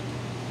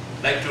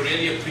life. Like, to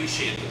really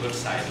appreciate the good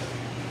side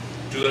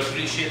of you, to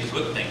appreciate the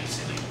good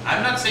things in you.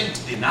 I'm not saying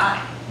to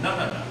deny. No,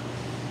 no, no.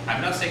 I'm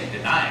not saying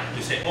deny,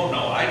 to say, oh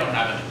no, I don't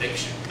have an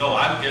addiction. No,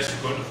 I'm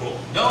just going to focus.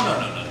 No,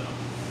 no, no, no, no.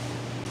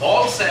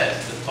 Paul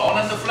says the thorn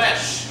in the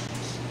flesh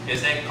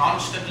is there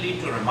constantly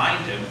to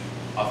remind him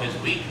of his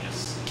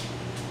weakness.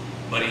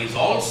 But he's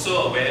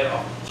also aware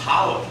of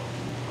power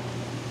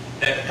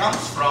that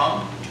comes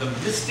from the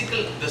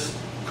mystical, this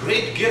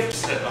great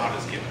gifts that God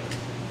has given,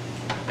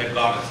 that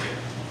God has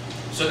given.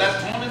 So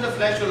that thorn in the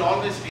flesh will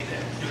always be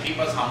there to keep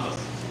us humble.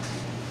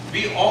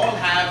 We all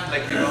have,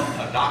 like, you know,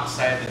 a dark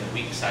side and a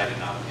weak side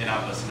in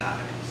our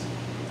personalities.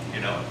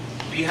 You know,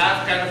 we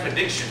have kind of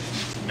addictions.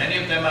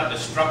 Many of them are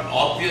destructive,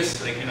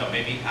 obvious, like, you know,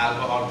 maybe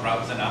alcohol,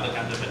 drugs, and other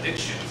kinds of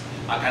addictions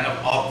are kind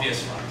of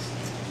obvious ones.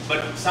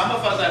 But some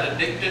of us are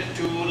addicted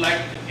to, like,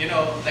 you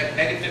know, like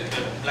negative,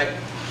 like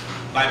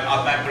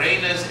my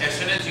brain is, as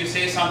soon as you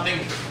say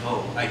something,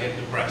 oh, I get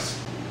depressed.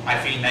 I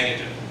feel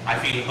negative. I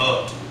feel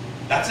hurt.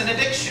 That's an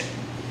addiction.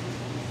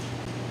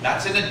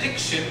 That's an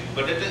addiction,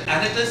 but it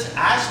is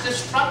as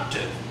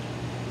destructive,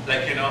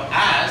 like, you know,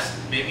 as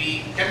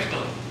maybe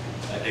chemical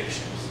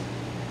addictions.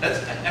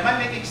 Am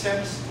I making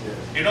sense? Yes.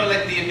 You know,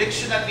 like the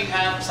addiction that we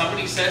have,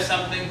 somebody says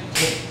something,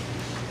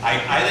 I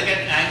either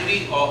get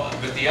angry or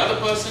with the other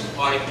person,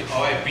 or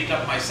I beat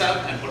up myself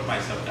and put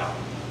myself down.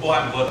 Oh,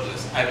 I'm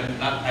worthless. I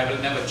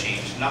will never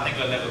change. Nothing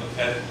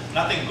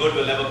good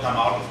will ever come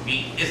out of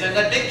me. Is an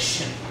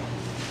addiction.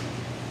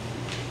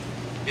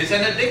 Is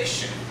an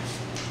addiction.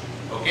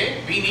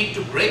 Okay? We need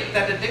to break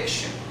that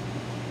addiction.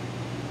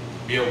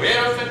 Be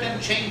aware of it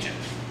and change it.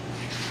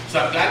 So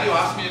I'm glad you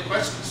asked me the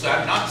question. So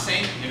I'm not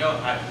saying, you know,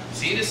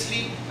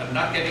 seriously, I'm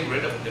not getting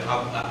rid of,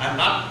 I'm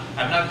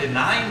not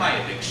denying my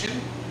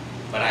addiction,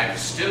 but I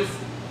still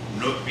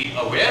be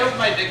aware of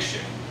my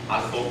addiction.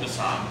 I'll focus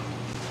on.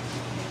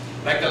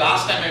 Like the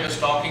last time I was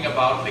talking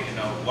about, like, you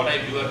know, what I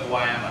do and who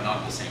I am are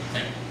not the same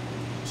thing.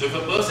 So if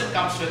a person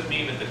comes with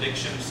me with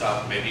addictions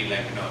of maybe,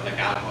 like, you know, like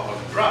alcohol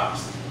and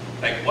drugs,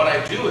 like what I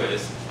do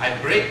is I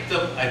break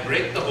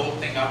the whole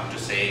thing up to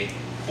say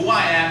who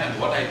I am and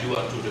what I do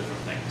are two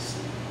different things.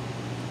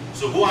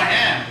 So who I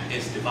am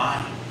is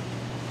divine.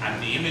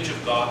 I'm the image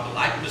of God, the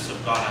likeness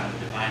of God, I'm the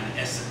divine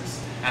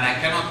essence. And I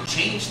cannot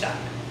change that.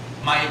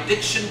 My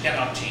addiction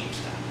cannot change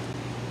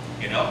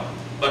that. You know?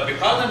 But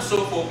because I'm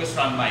so focused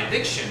on my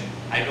addiction,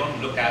 I don't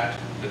look at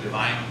the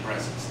divine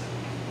presence there.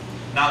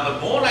 Now the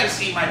more I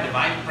see my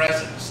divine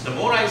presence, the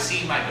more I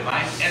see my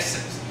divine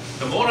essence,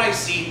 the more I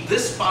see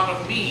this part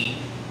of me,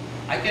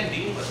 I can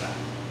deal with that.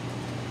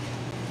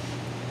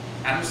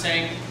 And I'm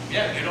saying,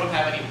 yeah, you don't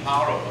have any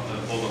power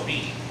over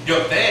me.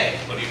 You're there,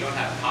 but you don't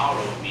have power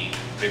over me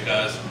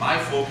because my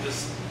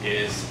focus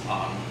is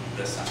on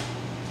this side.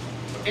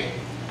 Okay?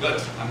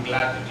 Good. I'm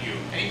glad that you.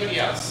 Anybody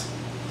else?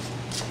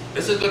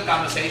 This is a good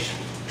conversation,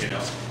 you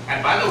know.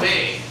 And by the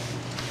way,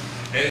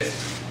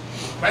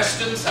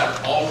 questions are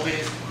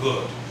always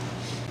good.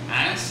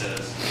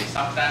 Answers may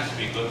sometimes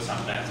be good,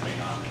 sometimes may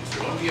not be.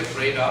 So don't be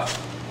afraid of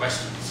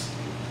questions.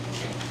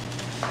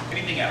 Okay?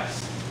 Anything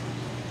else?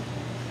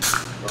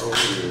 Oh,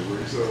 yeah, well,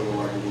 you sound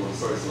like you want to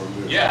say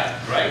something.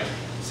 Yeah, right.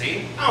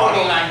 See? I don't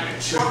Body know.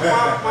 language.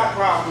 My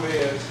problem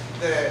is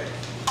that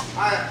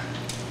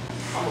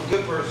I'm a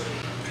good person.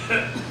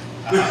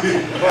 But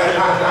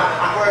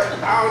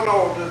I don't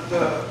know,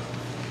 the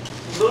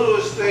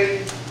littlest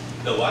thing,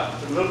 The what?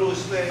 the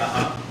littlest thing,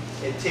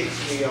 Uh-huh. it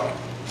ticks me off.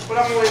 But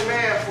I'm only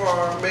mad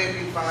for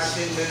maybe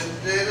 5-10 minutes,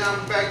 then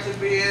I'm back to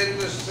being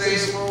the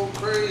same old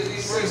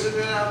crazy person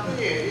that I've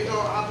been. You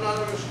know, I'm not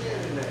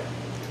understanding that.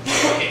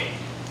 Okay.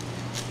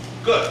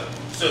 Good.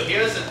 So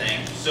here's the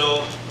thing.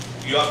 So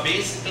you are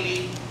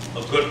basically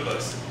a good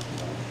person.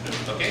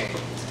 Okay?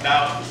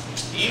 Now,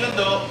 even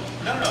though,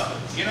 no,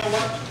 you know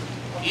what?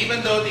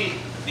 Even though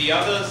the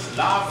others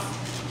laugh,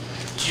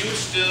 you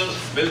still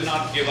will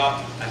not give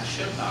up and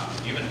should not.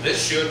 Even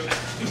this should.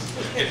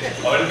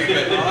 Or it'll be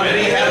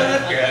very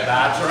helpful. Yeah,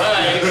 that's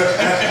right.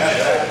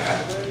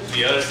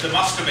 Here's the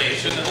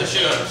masturbation and the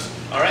shoulds.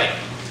 Alright.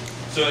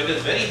 So it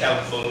is very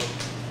helpful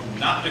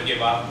not to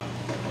give up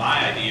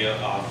my idea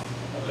of,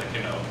 like,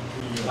 you know,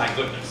 my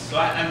goodness. So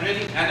I'm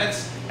really,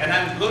 and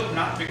I'm good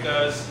not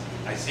because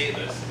I say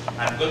this,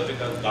 I'm good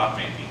because God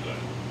made me good.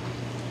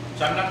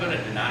 So I'm not going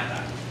to deny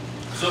that.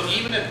 So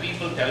even if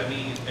people tell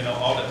me, you know,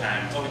 all the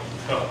time, oh,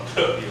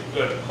 you're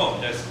good, oh,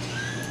 this,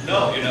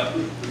 no, you know,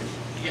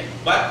 yeah,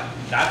 but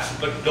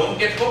don't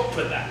get hooked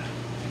with that.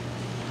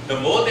 The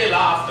more they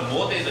laugh, the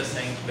more they just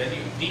think, when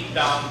you deep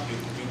down, you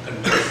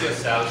convince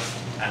yourself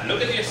and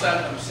look at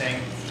yourself and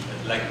saying,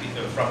 like,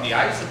 from the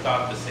eyes of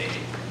God to say,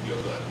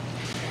 you're good.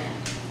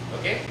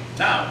 Okay?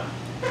 Now,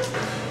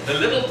 the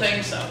little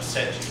things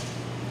upset you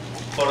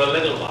for a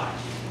little while.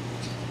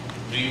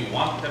 do you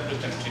want them to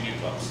continue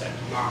to upset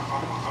you? No,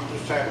 I'm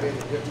just trying to be in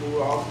a good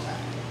mood all the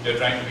time. You're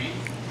trying to be?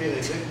 Be in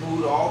a good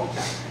mood all the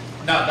time.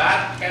 Now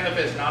that kind of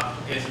is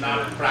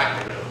not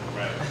practical.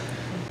 Right.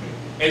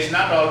 It's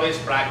not always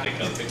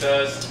practical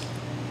because,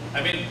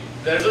 I mean,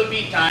 there will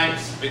be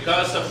times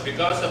because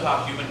of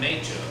our human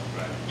nature,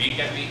 right,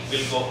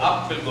 we'll go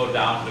up, we'll go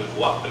down, we'll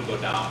go up, we'll go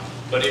down.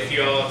 But if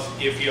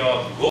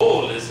your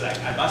goal is like,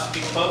 I must be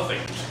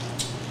perfect.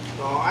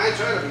 No, I ain't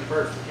trying to be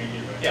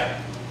perfect.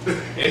 Yeah.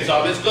 It's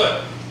always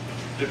good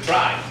to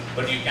try,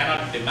 but you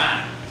cannot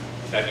demand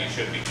that you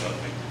should be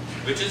perfect,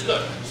 which is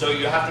good. So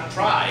you have to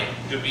try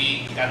to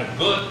be kind of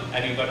good,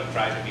 and you've got to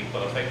try to be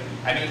perfect,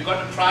 and you've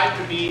got to try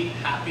to be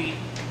happy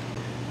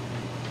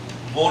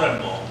more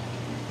and more,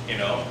 you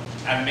know,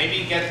 and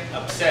maybe get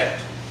upset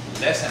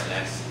less and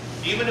less.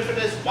 Even if it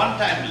is one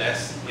time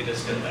less, it is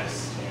still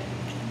less.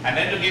 And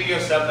then to give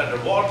yourself that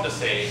reward to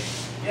say,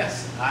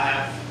 yes,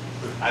 I've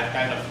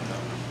kind of, you know,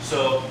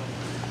 so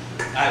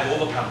I've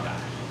overcome that.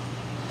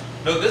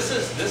 No, this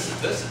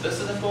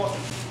is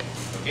important.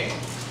 Okay?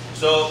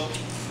 So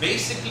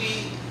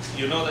basically,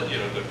 you know that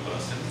you're a good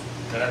person.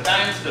 There are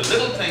times the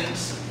little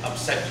things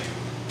upset you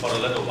for a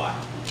little while.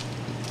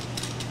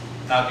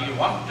 Now, do you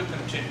want to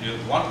continue?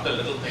 You want the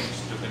little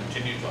things to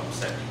continue to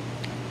upset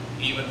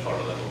you, even for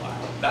a little while?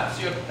 That's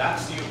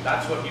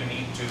what you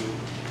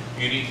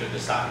need to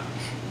decide.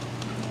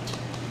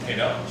 You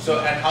know.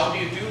 So, and how do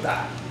you do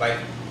that? By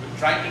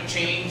trying to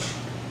change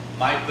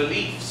my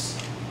beliefs,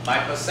 my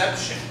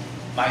perception,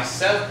 my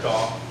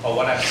self-talk, or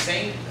what I'm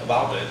saying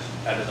about it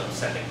that is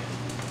upsetting.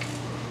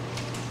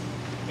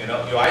 You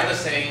know, you're either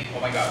saying, oh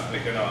my God,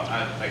 like, you know,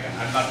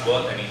 I'm not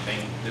worth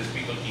anything, these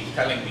people keep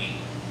telling me,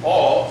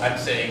 or I'm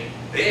saying,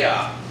 they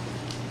are,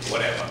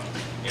 whatever,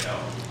 you know,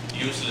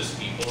 useless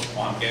people,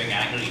 or I'm getting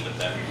angry with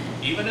them.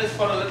 Even if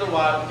for a little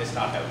while, it's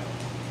not helpful.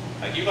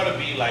 Like, you got to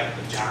be like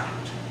the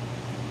giant.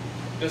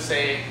 To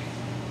say,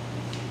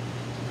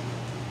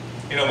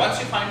 you know, once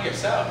you find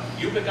yourself,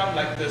 you become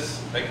like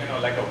this, like, you know,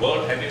 like a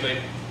world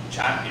heavyweight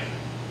champion.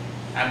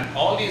 And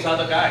all these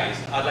other guys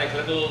are like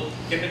little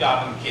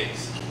kindergarten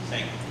kids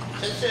saying,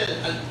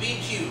 Sister, I'll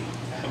beat you.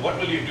 And what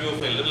will you do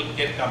if a little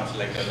kid comes,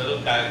 like a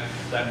little guy,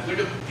 I'm going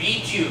to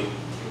beat you?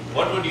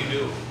 What would you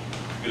do?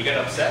 You'll get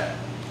upset?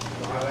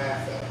 I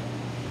laugh at it.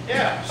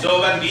 Yeah.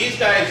 So when these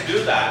guys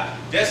do that,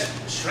 just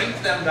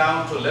shrink them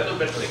down to a little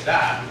bit like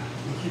that,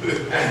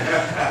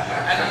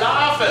 and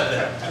laugh at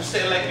them and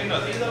say, like, you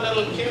know, these are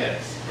little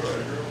kids.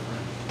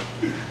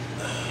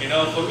 You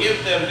know,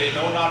 forgive them, they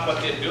know not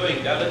what they're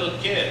doing, they're little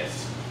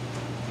kids.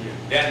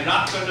 They're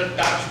not going to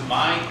touch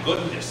my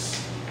goodness.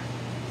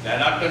 They're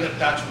not going to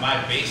touch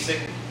my basic,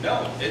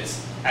 no,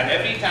 it's, and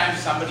every time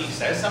somebody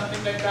says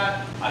something like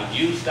that, I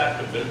use that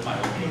to build my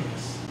own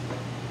goodness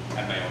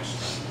and my own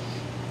strength.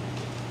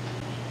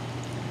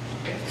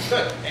 Okay,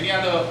 good. Any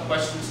other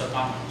questions or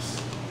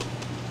comments?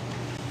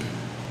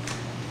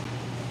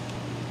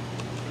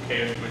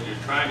 Okay, but you're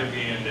trying to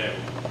be in that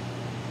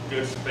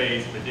good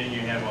space, but then you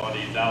have all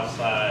these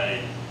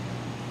outside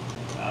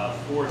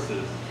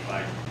forces,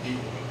 like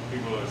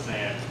people are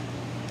saying,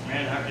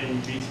 man, how can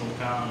you be so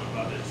calm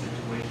about that situation?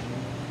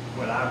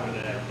 What I would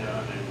have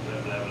done and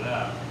blah, blah,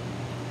 blah.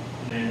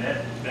 And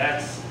then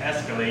that's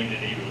escalating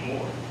it even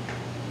more.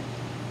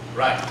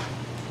 Right.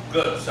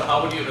 Good. So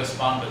how would you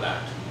respond to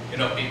that? You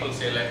know, people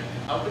say, like,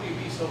 how could you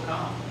be so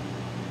calm?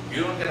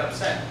 You don't get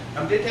upset.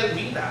 And they tell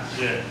me that.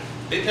 Yeah.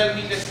 They tell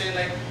me, they say,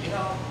 like, you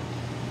know,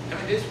 I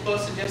mean, this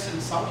person just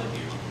insulted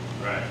you.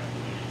 Right.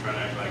 You're trying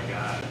to act like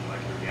God, like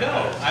you're No,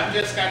 God. I'm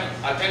just kind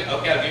of,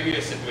 I'll give you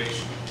a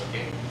situation,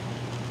 okay?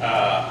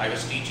 I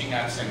was teaching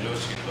at St.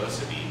 Louis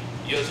University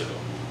years ago.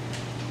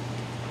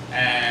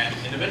 And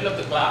in the middle of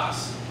the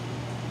class,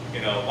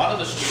 you know, one of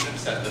the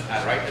students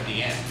right at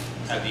the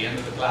end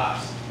of the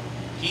class,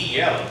 he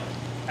yelled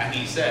and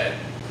he said,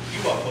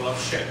 "You are full of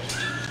shit."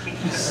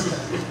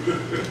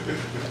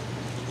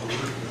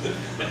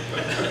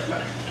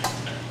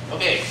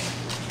 Okay.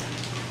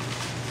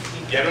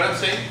 Get what I'm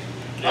saying?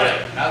 Yeah. All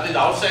right. Now these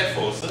outside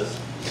forces,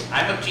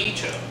 I'm a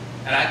teacher,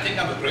 and I think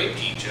I'm a great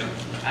teacher,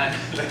 and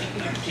like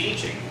I'm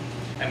teaching,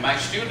 and my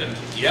student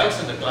yells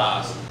in the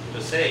class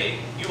to say,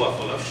 "You are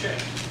full of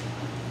shit."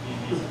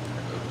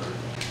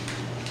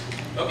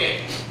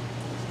 Okay.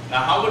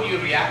 Now how would you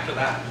react to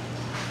that?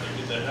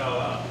 Get the hell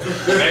out.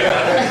 Very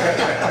well.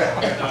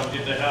 No,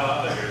 get the hell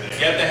out of here then.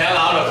 Get the hell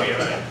out of here.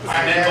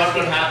 And then what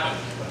would happen?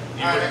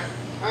 You would,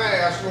 I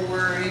asked him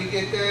where he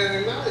get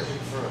that analogy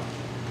from.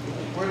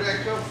 Where'd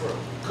that come from?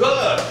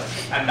 good.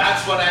 And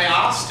that's what I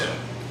asked him.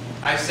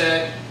 I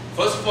said,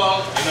 first of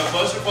all,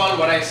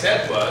 what I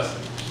said was,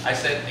 I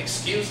said,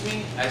 excuse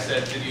me? I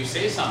said, did you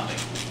say something?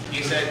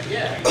 He said,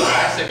 yeah.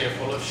 I said, you're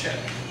full of shit.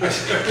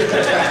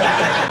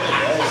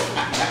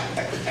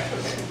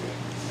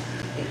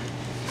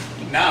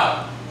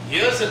 Now,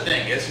 here's the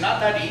thing. It's not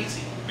that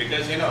easy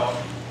because, you know,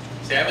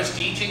 say I was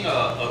teaching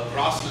a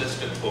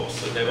cross-listed course.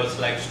 So there was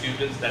like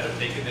students that have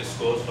taken this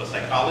course for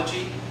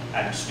psychology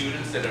and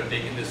students that have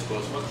taken this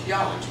course for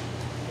theology.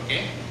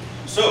 Okay?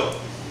 So,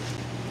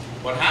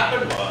 what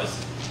happened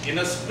was, In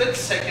a split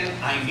second,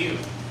 I knew.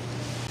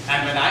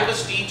 And when I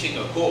was teaching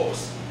a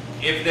course,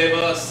 if there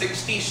were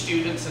 60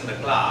 students in the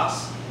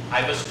class,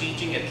 I was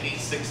teaching at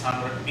least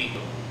 600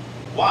 people.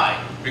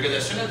 Why? Because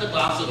as soon as the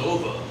class was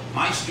over,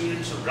 my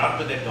students would run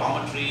to their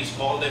dormitories,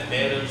 call their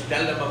parents,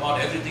 tell them about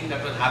everything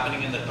that was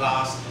happening in the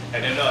class,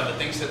 and the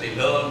things that they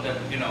learned,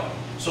 and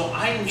So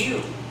I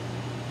knew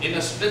in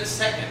a split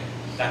second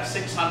that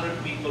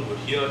 600 people would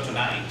hear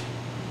tonight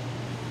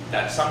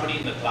that somebody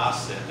in the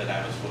class said that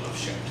I was full of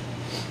shit.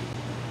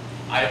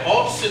 I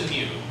also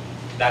knew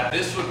that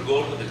this would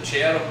go to the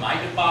chair of my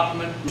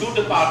department, 2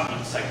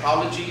 departments,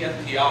 psychology and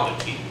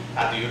theology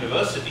at the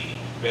university,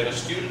 where a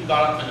student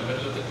got up in the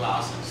middle of the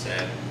class and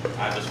said,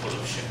 I was full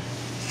of shit.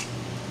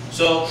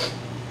 So,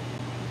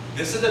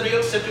 this is the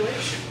real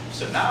situation.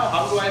 So now,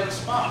 how do I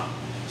respond?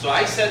 So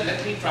I said,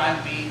 let me try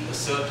and be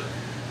assertive.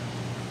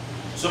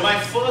 So my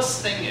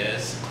first thing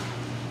is,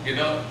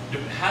 to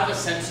have a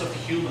sense of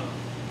humor.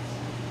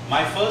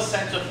 My first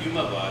sense of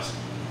humor was,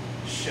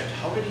 shit,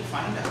 how did he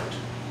find out?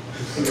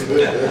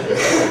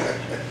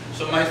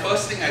 So my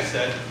first thing I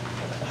said,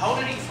 how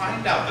did he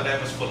find out that I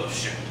was full of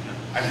shit?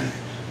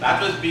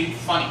 That was being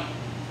funny,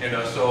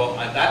 so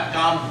that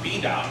calmed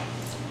me down.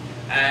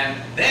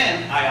 And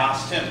then I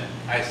asked him,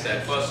 I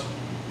said, first,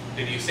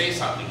 did you say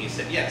something? He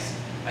said, yes.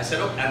 I said,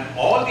 oh, and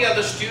all the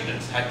other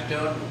students had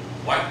turned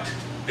white.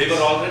 They were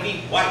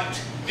already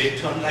white. They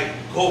turned like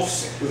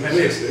ghosts.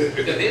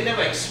 Because they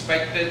never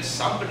expected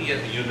somebody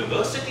at the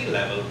university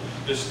level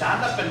to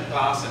stand up in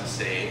class and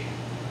say,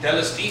 tell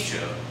his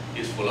teacher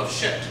he's full of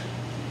shit.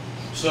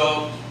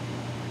 So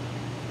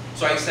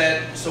I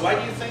said, so why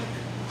do you think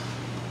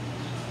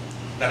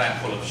that I'm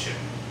full of shit?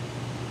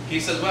 He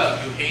said, well,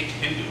 you hate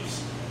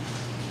Hindus.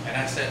 And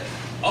I said,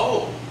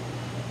 oh.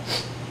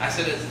 I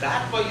said, is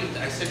that why you,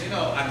 I said,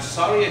 I'm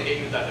sorry I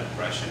gave you that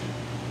impression.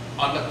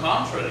 On the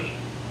contrary,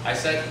 I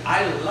said,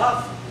 I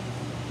love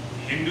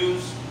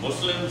Hindus,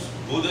 Muslims,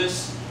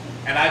 Buddhists,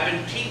 and I've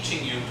been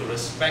teaching you to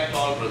respect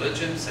all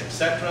religions,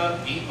 etc.,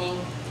 people.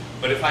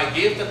 But if I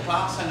gave the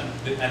class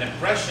an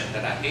impression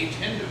that I hate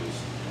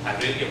Hindus, I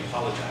really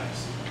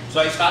apologize. So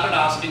I started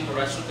asking the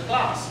rest of the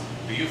class,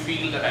 do you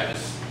feel that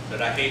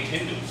I hate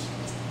Hindus?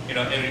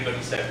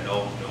 Everybody said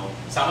no, no.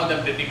 Some of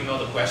them didn't even know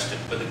the question,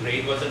 but the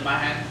grade was in my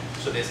hand,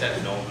 so they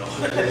said no, no.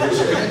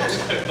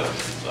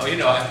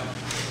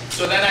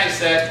 So then I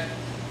said,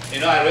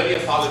 I really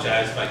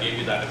apologize if I gave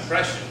you that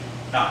impression.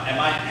 Now, am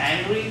I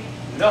angry?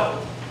 No.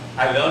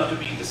 I learned to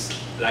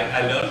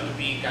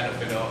be kind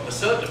of,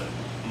 assertive.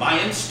 My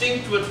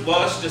instinct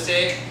was to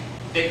say,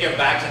 take your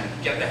bags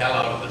and get the hell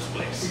out of this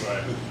place.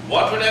 Right.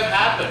 What would have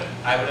happened?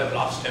 I would have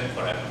lost him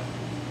forever.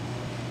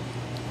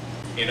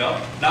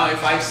 Now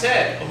if I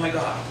said, oh my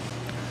God,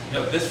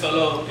 this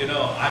fellow,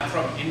 I'm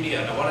from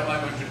India, now what am I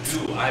going to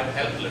do? I'm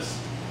helpless.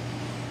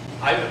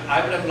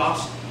 I would have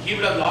lost, he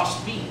would have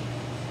lost me.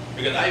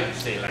 Because I would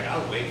say,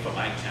 I'll wait for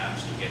my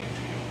chance to get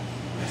to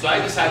you. So I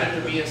decided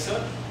to be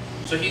assertive.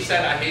 So he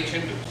said, I hate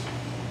Hindus.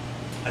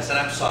 I said,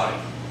 I'm sorry.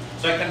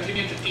 So I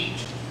continued to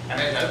teach. And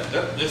I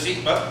said,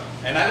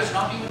 and I was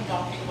not even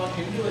talking about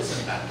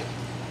Hinduism that day.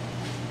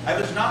 I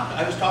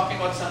was talking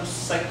about some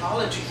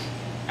psychology.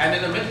 And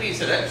in the middle he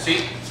said,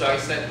 see, so I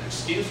said,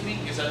 excuse me?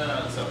 He said,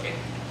 no, it's okay.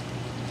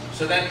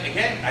 So then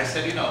again, I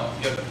said, you're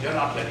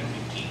not letting me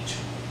teach.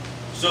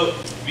 So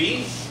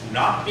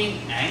not being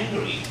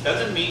angry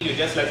doesn't mean you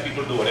just let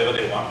people do whatever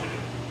they want to do.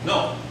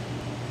 No.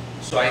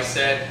 So I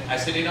said,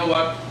 you know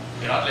what?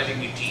 You're not letting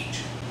me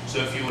teach. So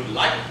if you would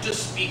like to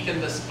speak in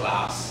this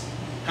class,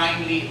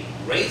 kindly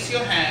raise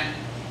your hand,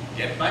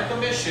 get my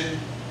permission,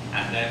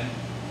 and then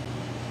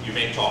you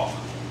may talk.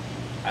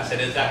 I said,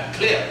 is that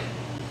clear?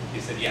 He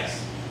said,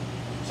 yes.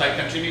 So I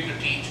continued to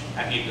teach,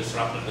 and he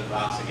disrupted the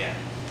class again.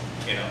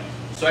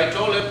 So I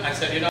told him, I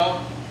said,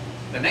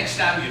 the next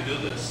time you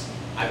do this,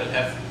 I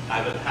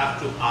will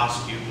have to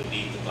ask you to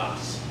leave the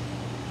class.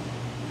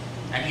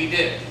 And he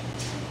did.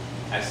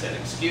 I said,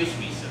 excuse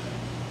me, sir.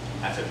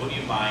 I said, would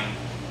you mind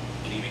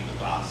leaving the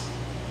class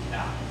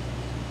now?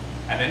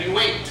 And then you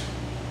wait.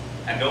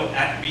 And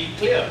be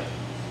clear.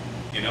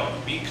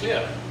 Be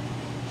clear.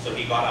 So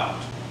he got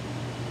out.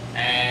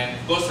 And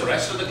of course the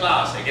rest of the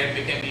class again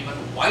became even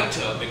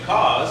whiter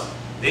because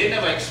they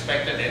never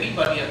expected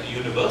anybody at the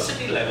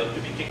university level to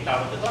be kicked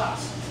out of the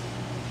class.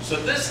 So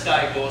this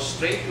guy goes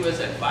straight to his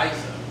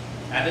advisor,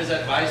 and his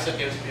advisor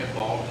gives me a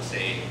call to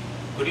say,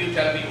 could you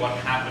tell me what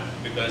happened?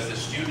 Because the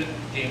student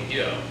came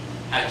here,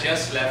 had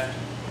just left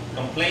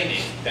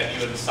complaining that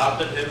you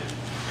insulted him,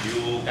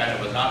 you kind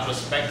of were not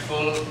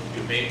respectful,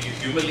 you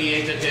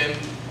humiliated him,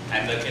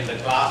 and in the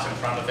class in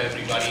front of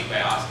everybody by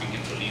asking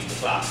him to leave the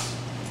class.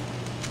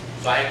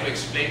 So I had to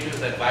explain to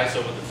his advisor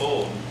over the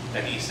phone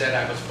that he said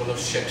I was full of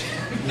shit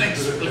and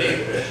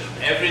explain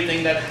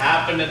everything that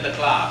happened in the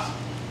class.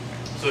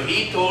 So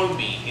he told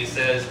me, he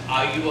says,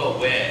 are you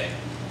aware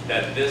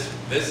that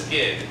this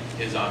kid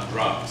is on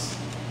drugs?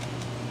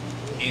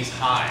 He's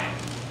high.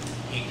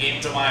 He came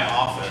to my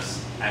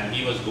office and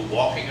he was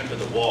walking into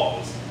the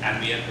walls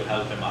and we had to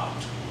help him out.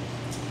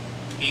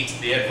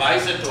 The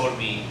advisor told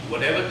me,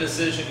 whatever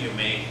decision you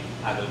make,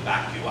 I will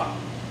back you up.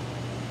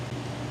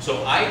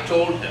 So I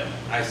told him,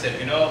 I said,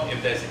 you know,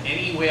 if there's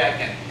any way I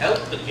can help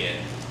the kid,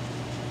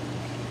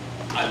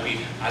 I'll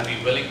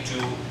be willing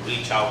to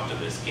reach out to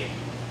this kid.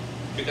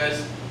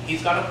 Because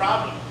he's got a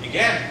problem.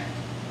 Again,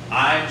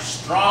 I'm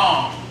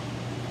strong.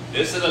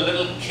 This is a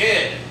little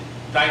kid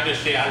trying to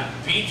say, I'll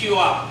beat you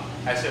up.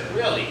 I said,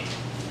 really?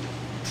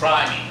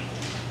 Try me.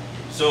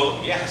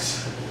 So,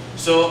 yes.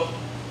 So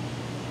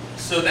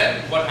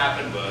then what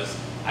happened was,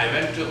 I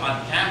went to,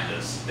 on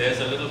campus, there's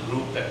a little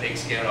group that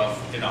takes care of,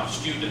 you know,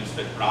 students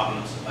with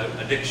problems,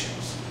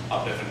 addictions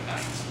of different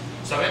kinds.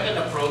 So I went and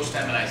approached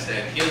them and I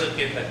said, here's a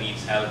kid that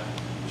needs help.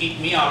 Keep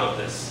me out of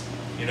this.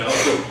 You know,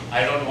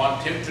 I don't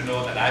want him to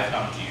know that I've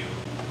come to you,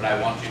 but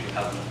I want you to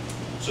help him.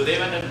 So they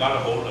went and got a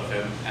hold of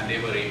him and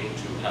they were able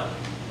to help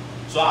him.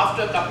 So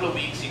after a couple of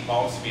weeks, he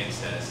calls me and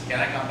says, can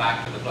I come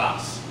back to the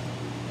class?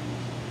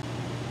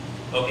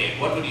 Okay,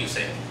 what would you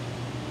say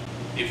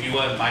if you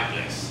were in my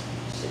place?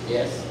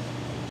 Yes.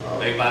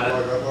 Beg pardon?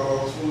 I thought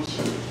I was foolish.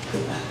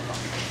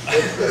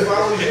 If I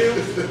was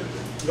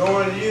you,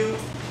 knowing you,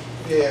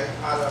 yeah,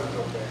 I'd have to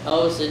come back. I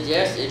would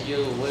suggest if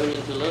you're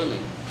willing to learn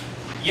it.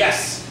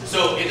 Yes.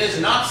 So it is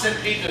not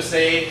simply to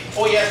say,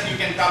 oh yes, you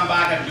can come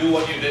back and do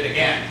what you did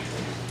again.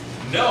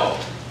 No.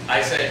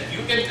 I said,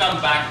 you can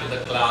come back to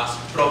the class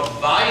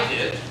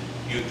provided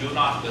you do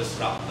not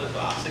disrupt the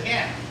class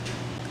again.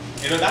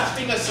 You know, that's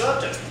being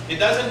assertive. It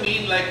doesn't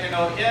mean like, you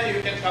know, yeah,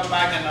 you can come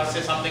back and I'll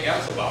say something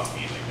else about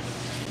me.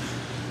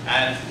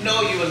 And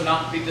no, you will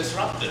not be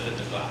disruptive in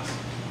the class.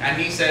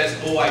 And he says,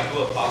 oh, I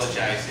do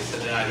apologize. He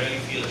said, I really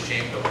feel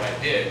ashamed of what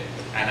I did,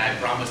 and I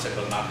promise it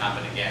will not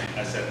happen again.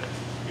 I said,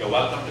 you're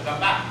welcome to come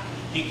back.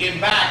 He came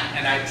back,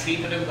 and I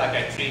treated him like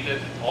I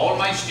treated all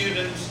my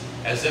students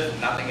as if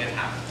nothing had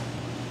happened.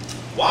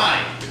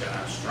 Why? Because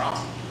I'm strong.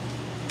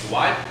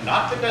 Why?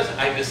 Not because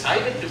I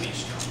decided to be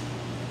strong.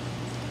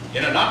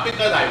 You know, not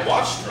because I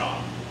was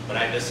strong, but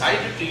I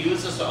decided to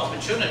use this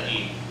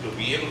opportunity to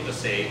be able to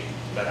say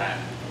that I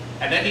am.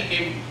 And then he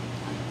came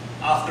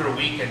after a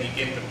week and he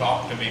came to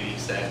talk to me and he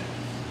said,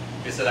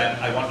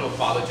 I want to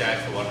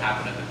apologize for what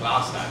happened in the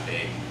class that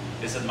day.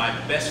 He said, my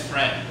best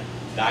friend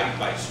died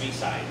by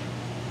suicide.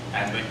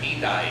 And when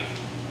he died,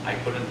 I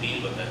couldn't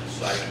deal with it.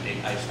 So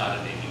I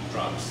started taking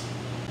drugs.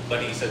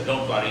 But he said,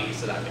 don't worry. He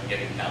said, I've been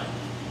getting help.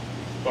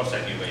 Of course,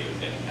 I knew where he was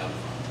getting help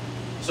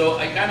from. So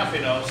I kind of,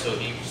 you know, so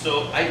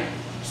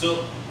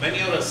when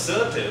you're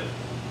assertive,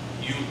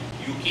 you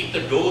keep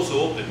the doors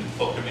open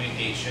for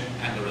communication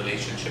and the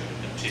relationship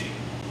to continue.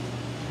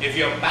 If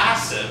you're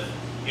passive,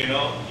 you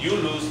know, you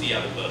lose the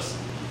other person.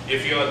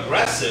 If you're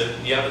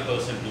aggressive, the other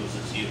person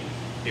loses you.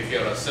 If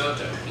you're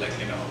assertive, like,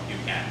 you know, you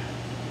can.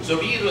 So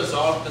we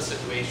resolve the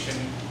situation,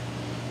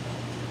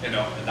 you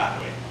know, that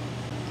way.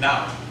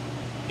 Now,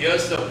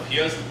 here's the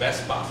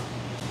best part.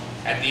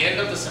 At the end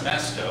of the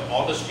semester,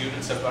 all the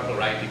students have got to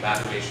write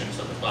evaluations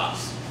of the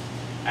class.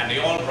 And they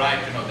all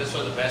write, you know, this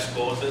was the best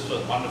course, this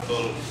was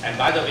wonderful. And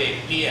by the way,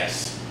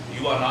 P.S.,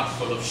 you are not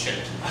full of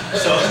shit.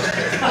 So,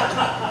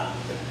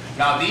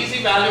 now these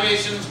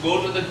evaluations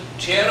go to the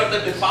chair of the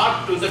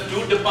to the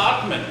two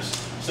departments.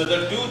 So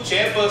the two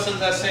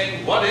chairpersons are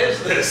saying, what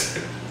is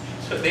this?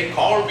 So they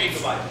called me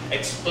to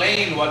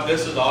explain what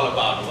this is all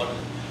about.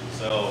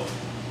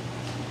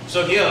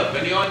 So here,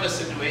 when you're in a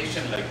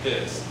situation like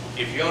this,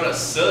 if you're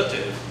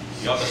assertive,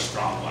 you're the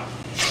strong one.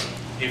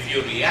 If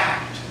you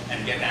react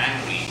and get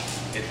angry,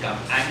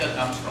 anger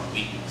comes from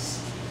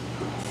weakness.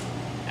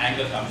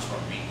 Anger comes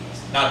from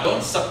weakness. Now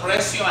don't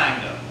suppress your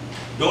anger.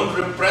 Don't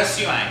repress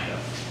your anger.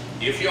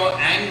 If you're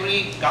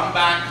angry, come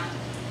back,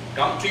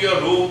 come to your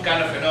room,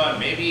 kind of, you know, and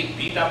maybe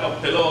beat up a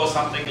pillow or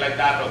something like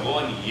that, or go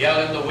and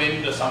yell in the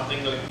wind or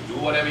something, like, do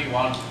whatever you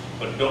want,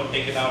 but don't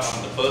take it out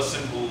on the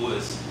person who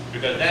is,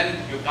 because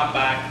then you come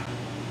back,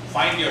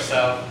 find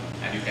yourself,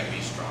 and you can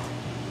be strong.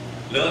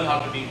 Learn how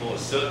to be more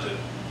assertive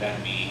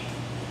than be,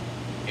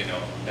 you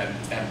know,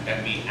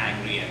 than be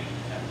angry. And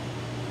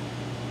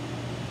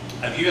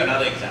I'll give you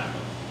another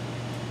example.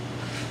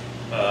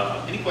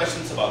 Any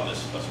questions about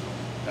this first one?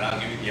 Then I'll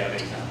give you the other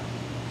example,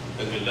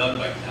 because we learn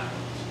by examples.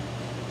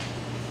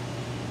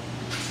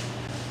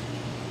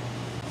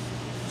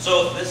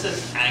 So this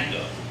is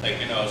anger, like,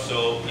 you know,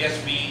 so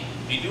yes, we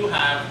do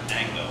have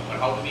anger, but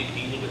how do we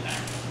deal with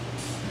anger?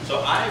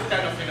 So I've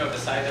kind of, you know,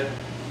 decided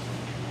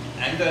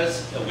anger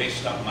is a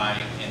waste of my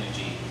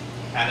energy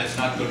and it's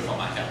not good for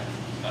my health.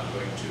 It's not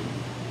going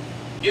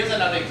to. Here's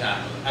another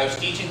example. I was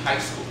teaching high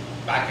school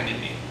back in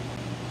India.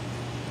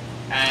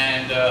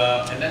 And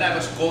then I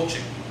was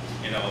coaching,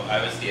 you know,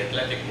 I was the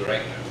athletic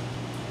director.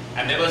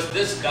 And there was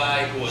this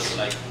guy who was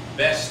like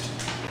best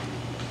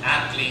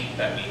athlete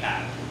that we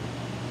had.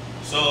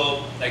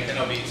 So, like, you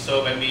know, he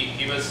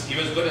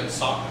was good in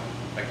soccer,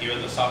 like he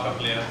was a soccer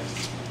player,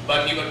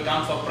 but he would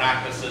come for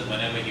practices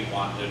whenever he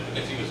wanted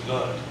because he was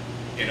good,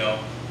 you know.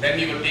 Then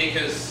he would take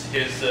his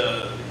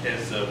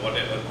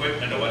whatever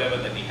equipment or whatever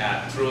that he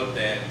had, throw it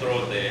there.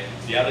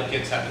 The other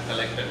kids had to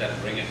collect it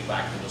and bring it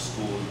back to the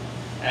school.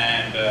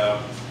 And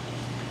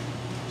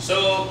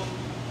so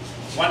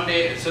one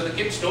day, so the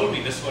kids told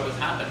me this is what has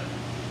happened.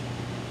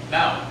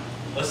 Now,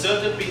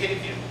 Assertive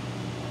behavior.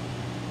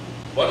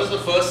 What is the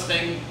first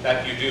thing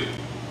that you do?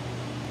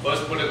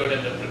 First, put a good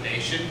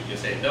interpretation. You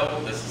say,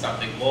 no, this is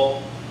something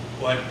more.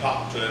 Go and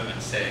talk to him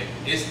and say,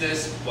 is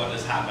this what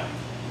is happening?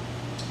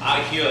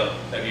 I hear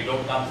that you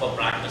don't come for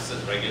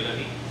practices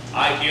regularly.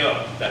 I hear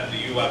that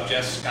you have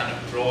just kind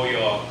of throw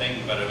your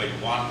thing wherever you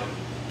want it.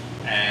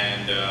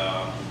 And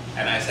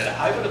I said,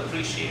 I would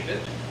appreciate it.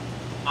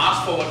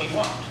 Ask for what you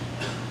want.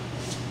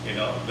 You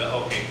know,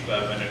 okay,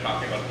 when you're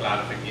talking about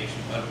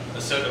clarification,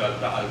 assertive,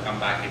 I'll come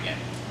back again.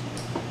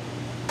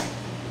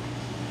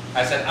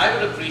 I said, I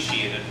would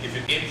appreciate it if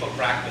you came for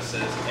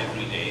practices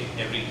every day,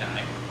 every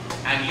time,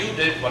 and you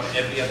did what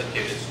every other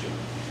kid is doing.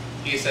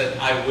 He said,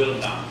 I will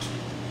not.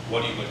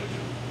 What are you going to do?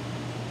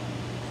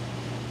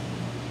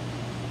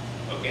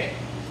 Okay?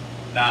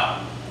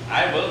 Now,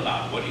 I will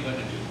not. What are you going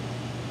to do?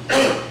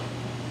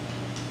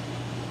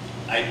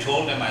 I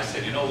told him, I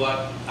said, you know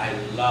what? I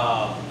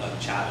love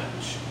a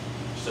challenge.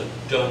 So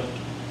don't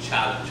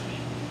challenge me.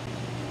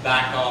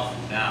 Back off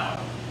now.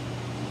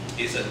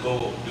 He said,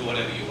 go, do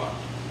whatever you want.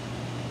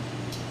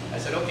 I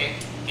said, okay.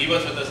 He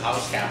was with his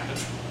house captain.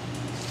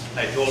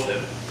 I told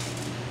him,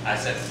 I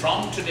said,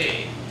 from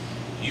today,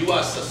 you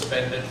are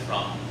suspended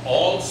from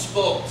all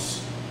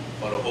sports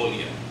for a whole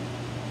year.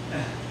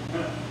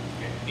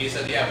 Okay. He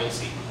said, yeah, we'll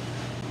see.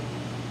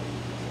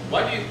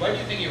 Why do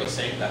you think he was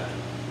saying that?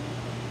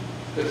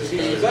 Because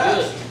he's the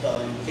best.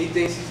 He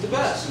thinks he's the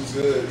best. He's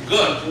good.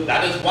 Good.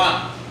 That is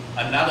one.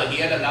 He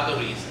had another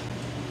reason.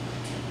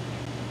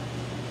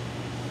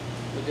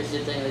 Because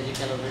you think that you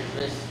cannot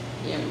replace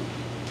him.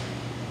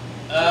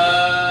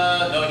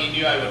 No, he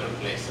knew I would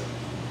replace him.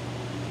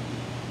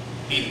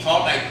 He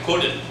thought I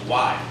couldn't.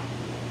 Why?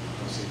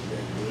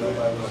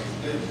 Nobody knows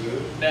he's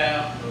good.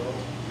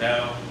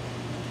 No.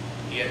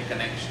 He had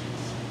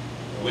connections.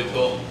 With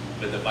whom?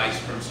 With the vice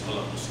principal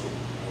of the school.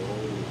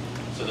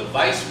 So the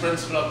vice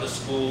principal of the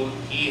school,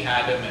 he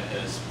had him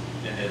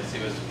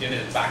he was in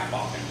his back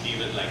pocket.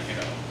 He was like, you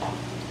know.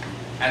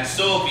 And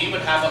so we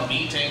would have a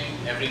meeting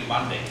every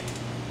Monday.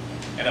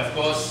 And of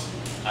course,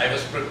 I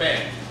was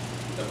prepared.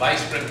 The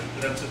vice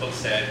principal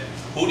said,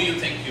 who do you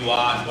think you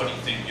are and what do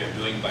you think you're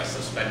doing by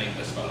suspending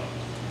this fellow?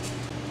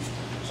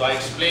 So I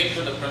explained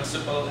to the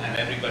principal and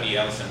everybody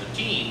else in the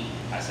team,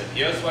 I said,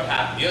 here's what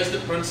happened. Here's the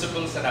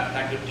principles that I'm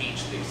trying to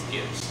teach these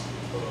kids.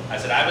 I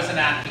said, I was an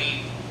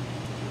athlete.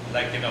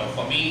 Like, you know,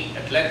 for me,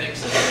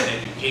 athletics is an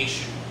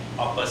education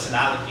of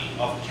personality,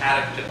 of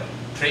character,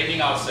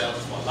 training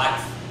ourselves for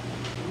life.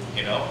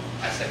 You know,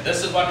 I said,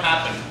 this is what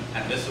happened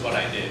and this is what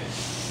I did.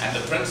 And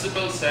the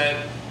principal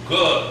said,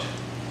 good,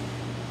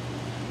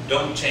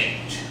 don't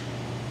change.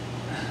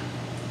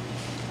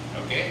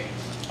 Okay,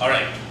 all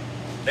right.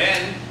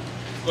 Then,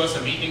 of course,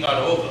 the meeting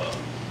got over.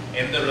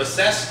 In the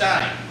recess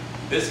time,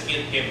 this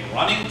kid came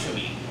running to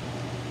me.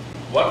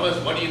 What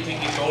do you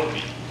think he told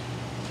me?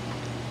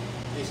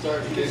 He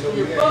started He kissing didn't know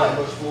your you had that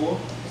butt. much for.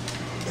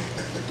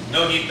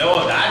 No,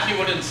 that he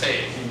wouldn't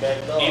say. He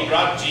backed off. He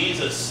brought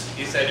Jesus.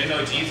 He said, you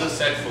know, Jesus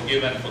said,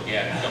 forgive and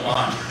forget. Come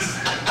on.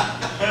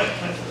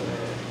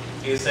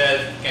 He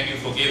said, can you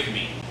forgive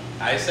me?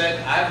 I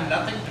said, I have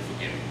nothing to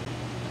forgive.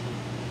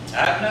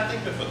 I have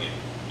nothing to forgive.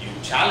 You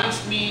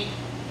challenged me,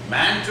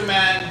 man to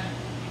man.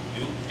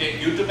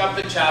 You took up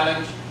the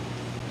challenge.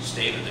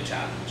 Stay with the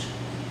challenge.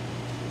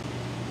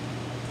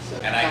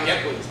 Accept And the I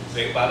kept, consequences.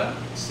 beg pardon?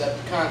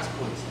 Accept the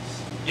consequences.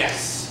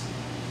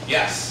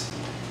 Yes,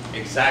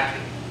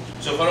 exactly.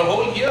 So for a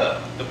whole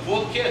year, the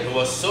poor kid who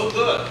was so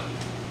good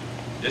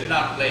did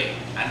not play.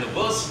 And the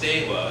worst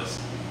day was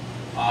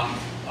on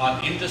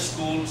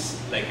inter-schools,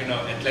 like, you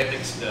know,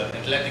 athletics, the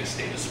athletics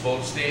day, the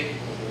sports day.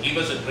 He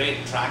was a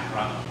great track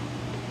runner.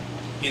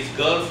 His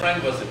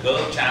girlfriend was the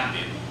girl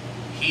champion.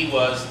 He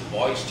was the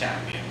boys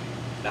champion.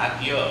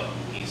 That year,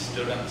 he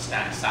stood on the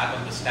stand, sat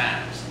on the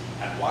stands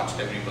and watched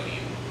everybody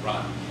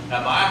run.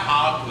 Now my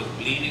heart was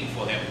bleeding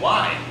for him.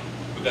 Why?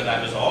 Because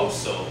I was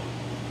also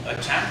a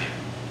champion.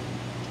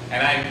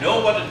 And I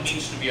know what it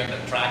means to be on the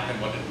track and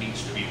what it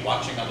means to be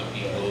watching other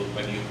people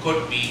when you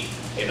could be,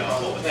 you know,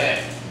 over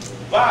there.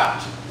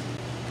 But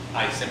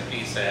I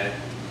simply said,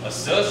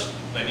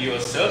 when you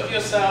assert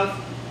yourself,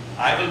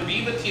 I will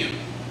be with you,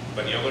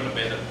 but you're going to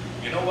bear the.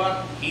 You know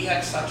what? He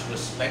had such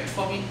respect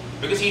for me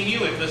because he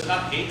knew it was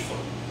not hateful.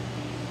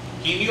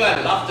 He knew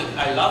I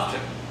loved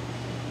him.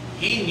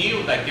 He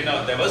knew, like, you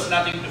know, there was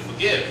nothing to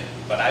forgive,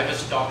 but I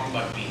was talking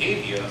about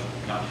behavior,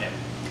 not him.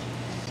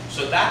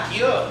 So that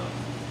year,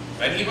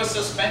 when he was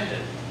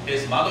suspended,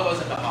 his mother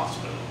was in the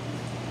hospital.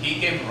 He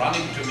came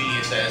running to me,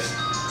 he says,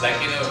 like,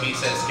 you know, he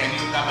says, can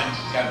you come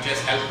and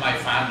just help my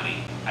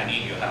family? I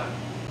need your help.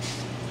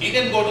 He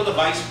didn't go to the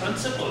vice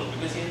principal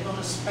because he had no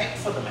respect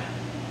for the man.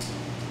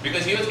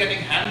 Because he was getting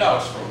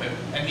handouts from him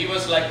and he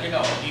was like, you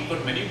know, he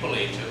could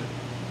manipulate him.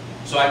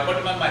 So I put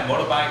him on my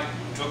motorbike,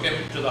 took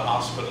him to the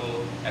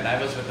hospital, and I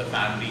was with the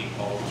family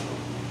all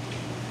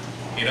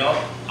through. You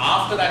know,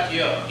 after that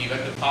year, he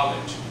went to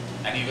college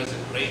and he was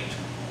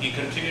he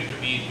continued to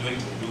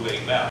do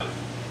very well.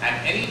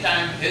 And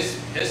anytime his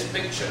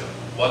picture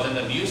was in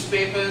the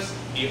newspapers,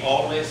 he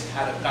always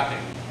had a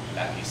cutting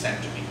that he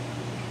sent to me.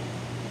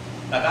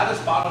 Now that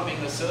is part of being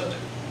assertive.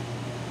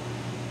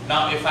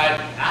 Now if I had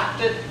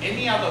acted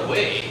any other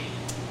way,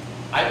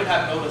 I would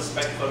have no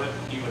respect for him,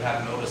 he would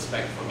have no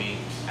respect for me,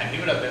 and he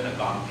would have been a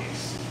gone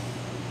case.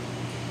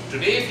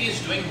 Today if he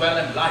is doing well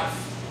in life,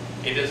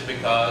 it is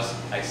because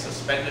I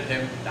suspended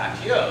him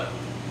that year.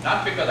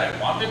 Not because I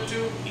wanted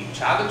to, he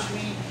challenged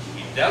me,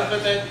 he dealt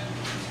with it,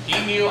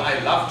 he knew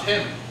I loved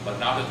him, but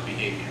not his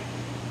behavior.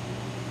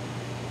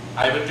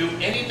 I would do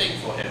anything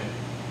for him,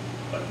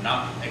 but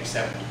not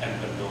accept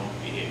and condone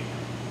behavior.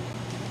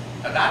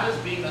 Now that is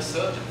being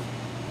assertive,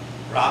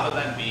 rather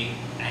than being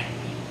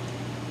angry.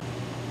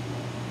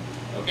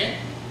 Okay?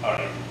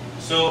 Alright.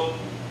 So,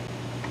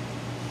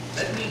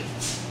 let me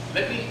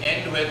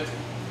end with,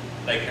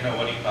 like,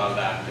 what do you call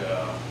that,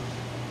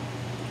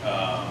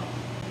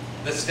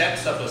 the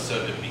steps of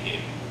assertive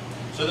behavior.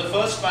 So the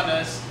first one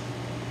is,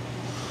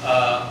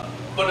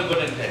 put a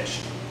good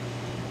intention,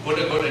 put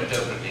a good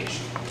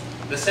interpretation.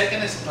 The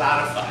second is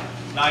clarify.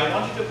 Now I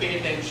want you to pay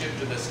attention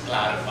to this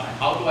clarify.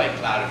 How do I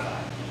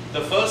clarify?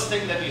 The first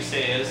thing that you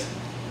say is,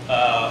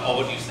 or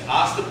what you say,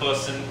 ask the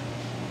person,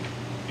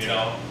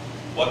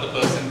 what the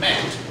person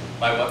meant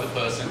by what the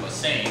person was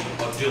saying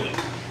or doing.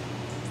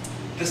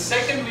 The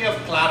second way of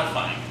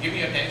clarifying, give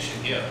me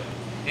attention here,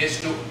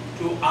 is to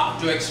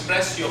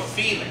express your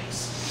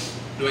feelings,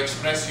 to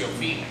express your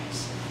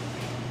feelings,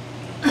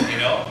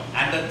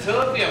 and the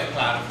third way of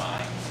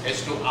clarifying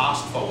is to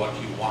ask for what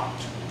you want.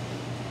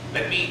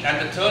 And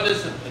the third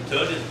is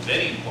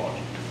very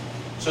important.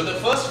 So the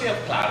first way of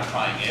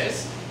clarifying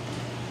is,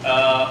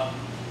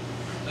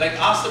 like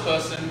ask the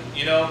person,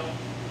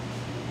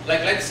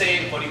 like let's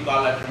say, what do you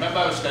call that? Remember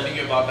I was telling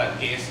you about that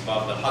case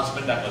about the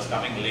husband that was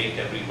coming late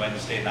every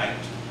Wednesday night?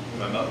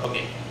 Remember?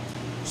 Okay.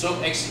 So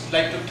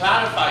like to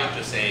clarify,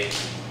 to say,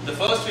 the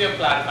first way of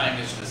clarifying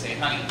is to say,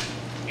 honey,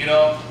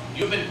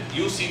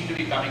 you seem to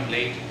be coming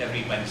late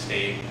every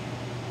Wednesday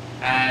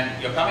and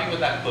you're coming with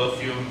that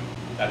perfume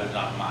that is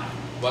not mine.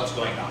 What's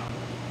going on?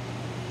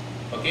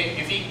 Okay,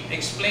 if he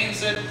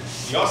explains it,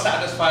 you're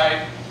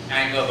satisfied,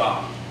 anger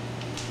gone.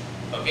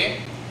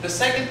 Okay? The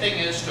second thing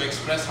is to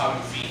express how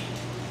you feel.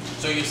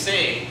 So you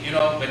say,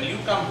 when you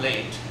come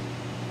late,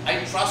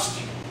 I trust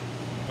you.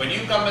 When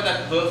you come with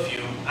that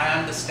perfume, I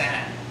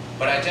understand.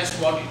 But I just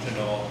want you to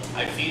know,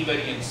 I feel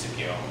very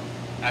insecure.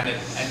 And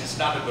it's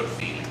not a good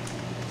feeling.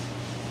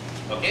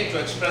 Okay, to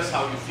express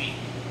how you feel.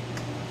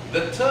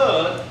 The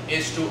third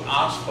is to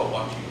ask for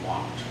what you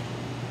want.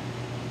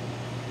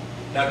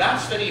 Now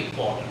that's very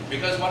important,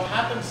 because what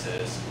happens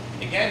is,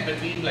 again,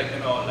 between like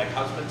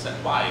husbands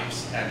and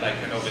wives, and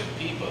with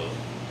people,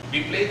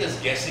 we play this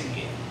guessing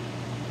game.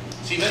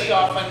 See, very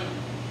often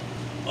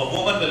a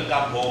woman will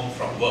come home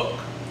from work.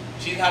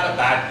 She's had a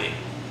bad day,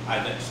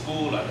 either at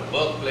school, at the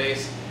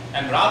workplace,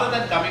 and rather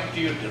than coming to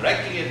you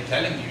directly and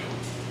telling you,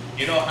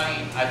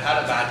 honey, I've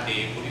had a bad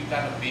day, would you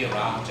kind of be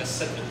around, just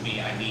sit with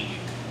me, I need you.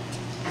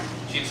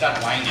 She'd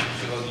start whining.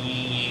 She goes,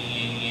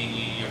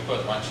 of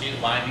course, once she's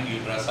whining, you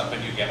dress up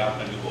and you get up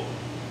and you go.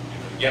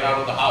 You get out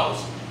of the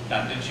house,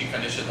 and then she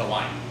finishes the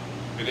whine.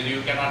 Because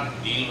you cannot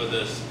deal with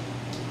this.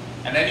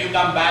 And then you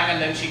come back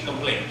and then she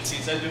complains.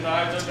 She says,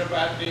 I had such a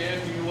bad day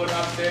and you were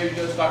not there, you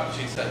just got,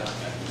 she said, I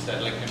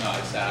said,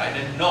 I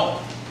didn't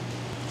know.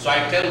 So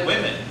I tell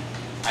women,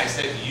 I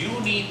said, you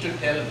need to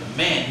tell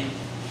men,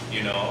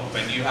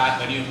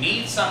 when you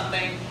need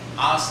something,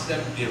 ask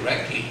them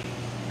directly.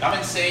 Come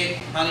and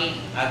say,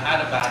 honey, I've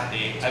had a bad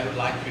day, I would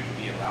like you to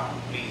be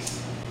around,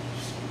 please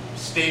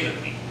stay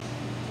with me.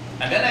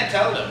 And then I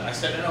tell them, I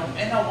said,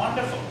 men are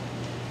wonderful.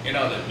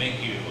 They'll make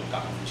you a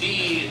cup of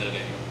tea, they'll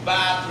get your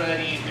bath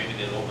ready, maybe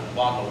they'll open a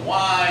bottle of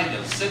wine,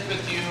 they'll sit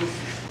with you.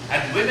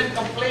 And women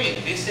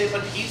complain, they say,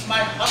 but he's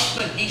my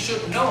husband, he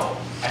should know.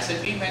 I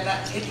said, we men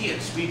are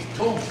idiots, we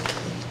don't.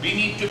 We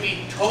need to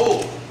be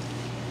told,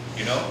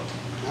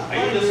 Are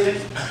you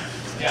listening?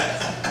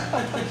 Yes.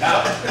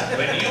 Now,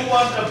 when you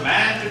want a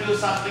man to do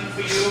something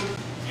for you,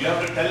 you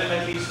have to tell him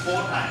at least 4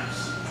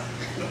 times.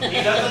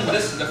 He doesn't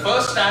listen. The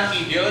first time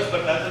he hears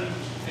but doesn't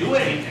do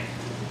anything.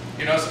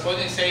 Suppose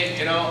you say,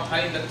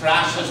 honey, the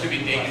trash has to be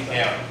taken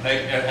care of.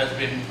 Like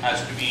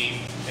has to be,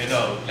 get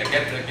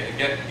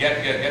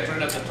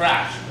rid of the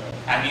trash.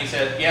 And he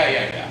says,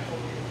 yeah.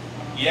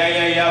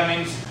 Yeah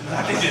means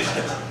nothing.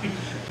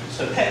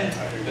 So then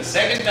the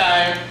second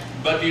time,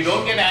 but you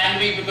don't get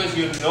angry because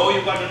you've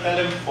got to tell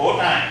him 4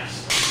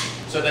 times.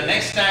 So the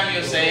next time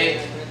you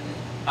say,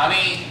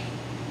 honey,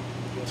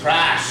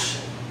 trash.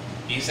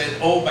 He says,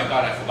 oh my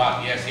God, I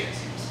forgot. Yes.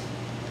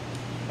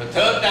 The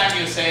third time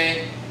you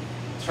say,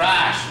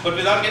 trash, but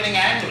without getting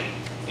angry,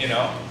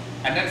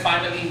 and then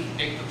finally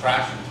take the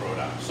trash and throw it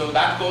out. So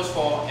that goes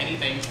for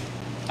anything.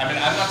 I mean,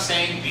 I'm not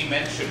saying we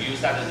men should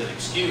use that as an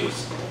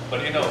excuse,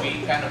 but we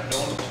kind of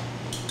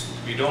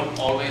don't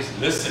always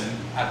listen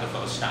at the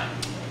first time.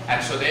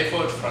 And so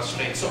therefore it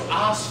frustrates. So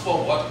ask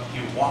for what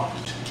you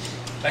want.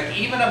 Like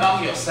even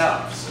among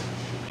yourselves,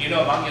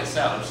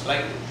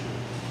 like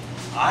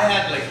I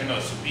had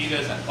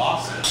superiors and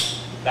bosses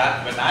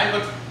that when I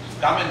would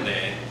come in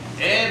there,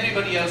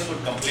 everybody else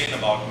would complain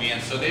about me,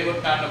 and so they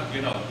would kind of,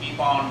 keep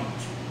on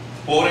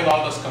pouring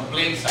all those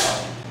complaints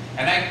out.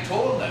 And I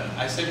told them,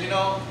 I said, you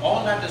know,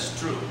 all that is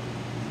true.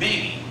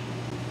 Maybe.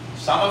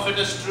 Some of it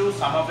is true,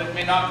 some of it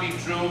may not be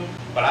true,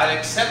 but I'll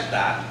accept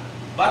that.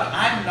 But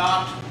I'm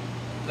not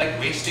like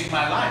wasting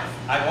my life.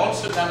 I've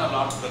also done a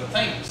lot of good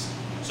things.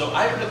 So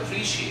I would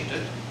appreciate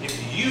it if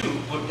you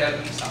would tell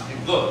me something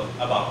good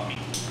about me.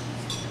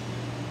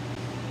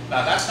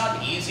 Now that's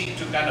not easy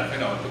to kind of, you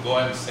know, to go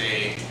and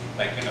say,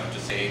 like, you know, to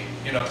say,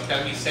 you know,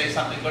 say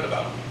something good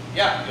about me.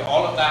 Yeah,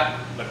 all of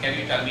that, but can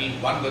you tell me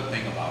one good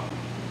thing about me?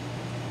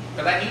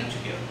 Because I need to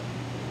hear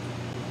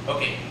it.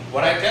 Okay,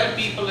 what I tell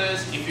people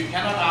is, if you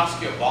cannot ask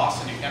your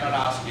boss and you cannot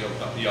ask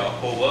your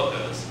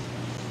co-workers,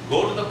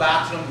 go to the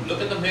bathroom,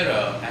 look at the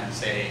mirror and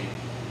say,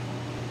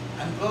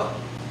 I'm good.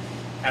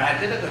 And I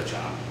did a good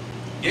job.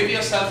 Give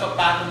yourself a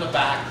pat on the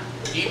back.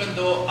 Even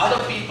though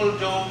other people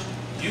don't,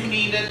 you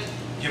need it,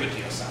 give it to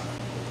yourself.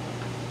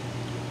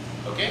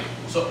 Okay?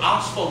 So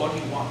ask for what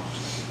you want.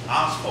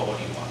 Ask for what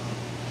you want.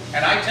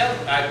 And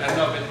I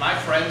know with my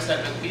friends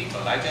and with people,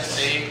 I just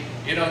say,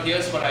 you know,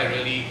 here's what I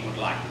really would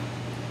like.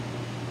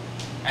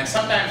 And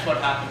sometimes what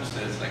happens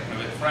is, like, you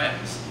know, with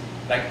friends,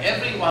 like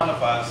every one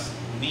of us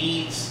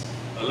needs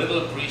a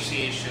little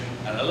appreciation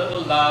and a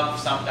little love,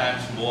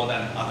 sometimes more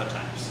than other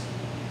times.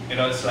 You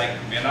know, it's like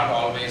we're not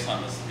always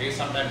on this, we're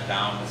sometimes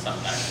down and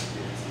sometimes.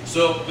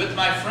 So with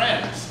my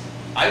friends,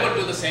 I would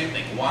do the same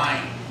thing,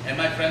 whine. And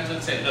my friends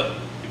would say, look,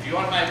 if you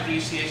want my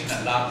appreciation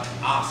and love,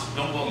 ask,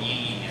 don't go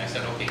yee. I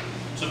said, okay.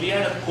 So we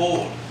had a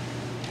code.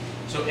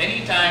 So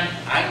anytime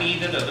I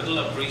needed a little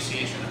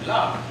appreciation and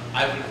love,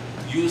 I would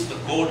use the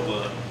code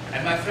word.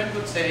 And my friend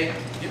would say,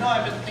 you know,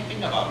 I've been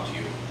thinking about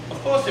you.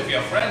 Of course, if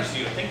you're friends,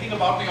 you're thinking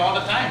about me all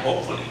the time,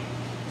 hopefully,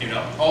 you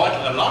know, or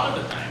a lot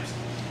of the times.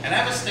 And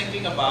I was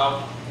thinking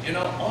about, you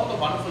know, all the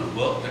wonderful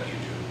work that you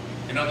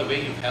do, you know, the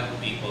way you help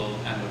people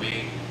and the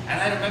way, and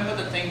I remember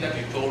the thing that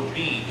you told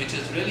me, which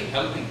is really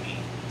helping me.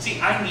 See,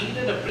 I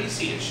needed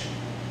appreciation.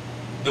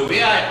 The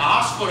way I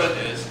asked for it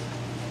is,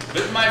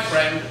 with my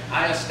friend,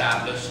 I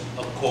established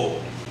a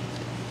code.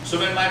 So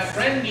when my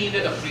friend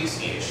needed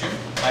appreciation,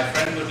 my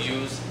friend would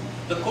use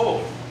the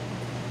code.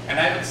 And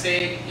I would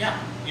say,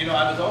 yeah, you know,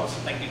 I was also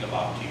thinking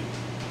about you.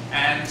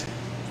 And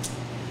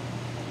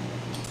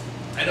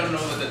I don't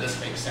know whether this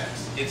makes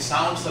sense. It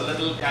sounds a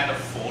little kind of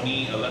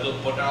phony, a little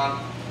put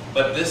on,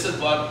 but this is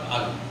what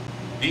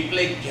we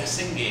play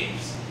guessing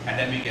games and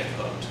then we get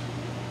hurt.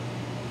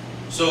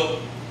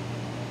 So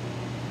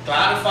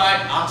clarify,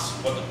 ask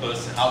what the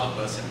person, how the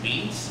person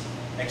means,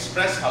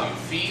 express how you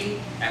feel,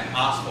 and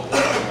ask for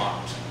what you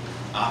want.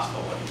 Ask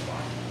for what you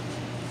want.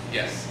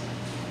 Yes?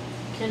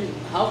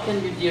 How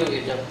can you deal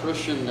with a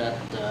person that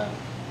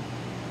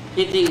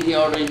he thinks he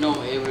already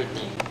know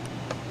everything?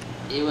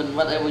 Even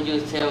whatever you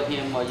tell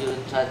him or you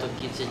try to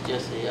give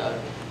suggestions,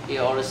 he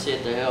already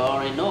said that he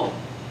already know.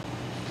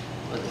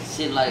 But it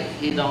seems like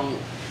he don't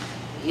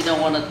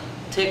want to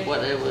take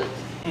whatever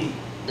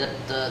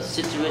that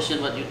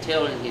situation what you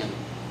telling him.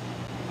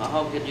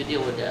 How can you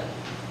deal with that?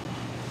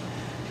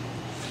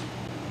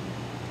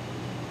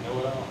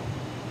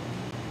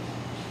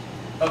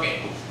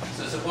 Okay,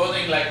 so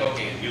supposing like,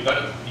 okay, you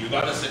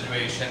got a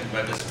situation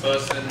where this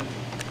person,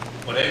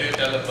 whatever you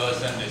tell the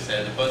person,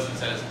 the person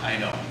says, I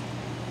know.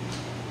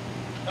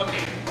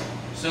 Okay,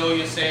 so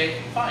you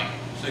say, fine.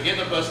 So give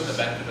the person the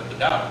benefit of the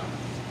doubt.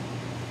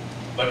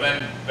 But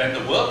when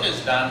the work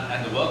is done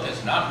and the work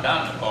is not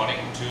done according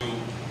to,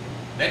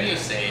 then you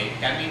say,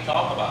 can we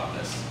talk about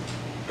this?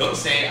 Don't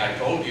say, I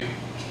told you.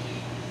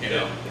 You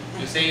know,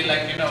 you say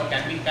like, you know,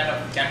 can we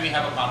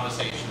have a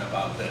conversation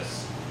about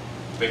this?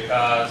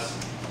 Because,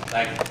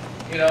 like,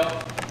 you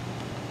know,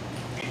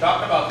 we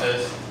talked about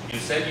this, you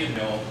said you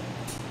know,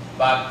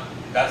 but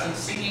doesn't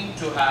seem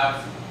to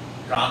have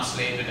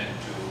translated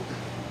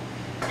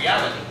into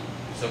reality.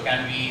 So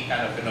can we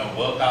kind of, you know,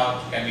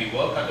 can we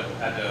work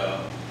at a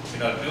you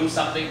know, do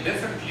something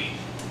differently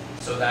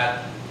so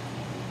that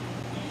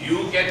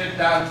you get it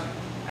done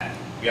and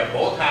we are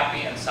both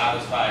happy and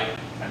satisfied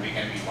and we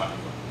can be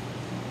wonderful.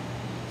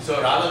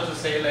 So rather to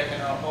say like, you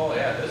know, oh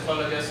yeah, this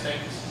fellow just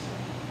thinks,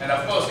 and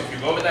of course if you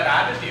go with that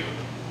attitude,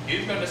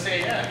 he's going to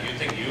say, yeah, you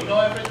think you know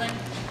everything?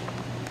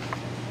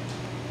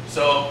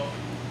 So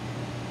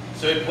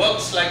it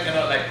works like, you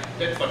know, like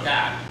tit for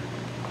tat.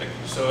 Like,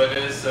 so it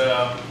is,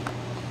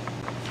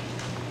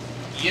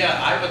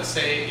 yeah, I would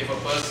say if a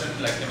person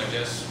like, you know,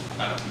 just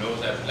kind of knows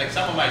that, like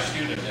some of my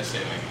students just say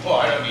like, oh,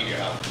 I don't need your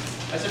help.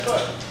 I said,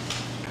 good.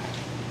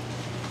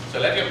 So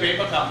let your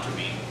paper come to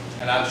me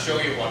and I'll show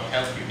you what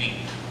help you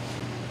need.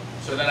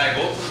 So then I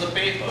go through the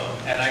paper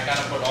and I kind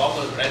of put all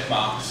those red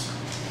marks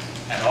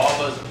and all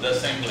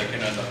this thing like, you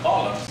know, in the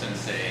columns and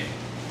say,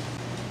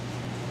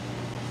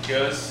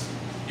 here's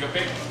your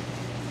paper.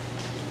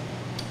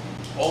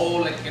 Oh,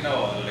 like, you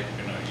know,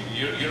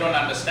 you don't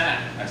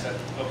understand. I said,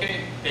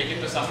 okay, take it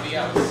to somebody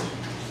else.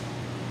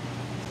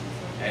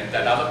 And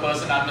that other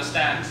person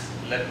understands.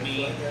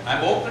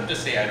 I'm open to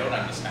say I don't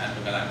understand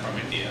because I'm from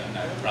India and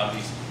I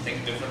probably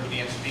think differently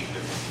and speak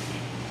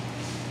differently.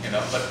 You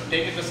know, but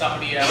take it to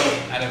somebody else,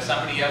 and if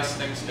somebody else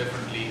thinks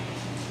differently,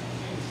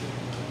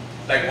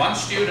 Like one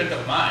student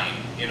of mine,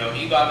 you know,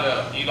 he got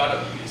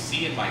a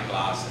C in my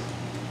class.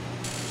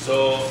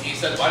 So he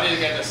said, why did you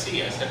get a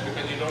C? I said,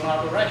 because you don't know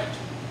how to write.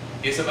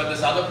 He said, but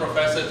this other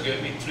professor has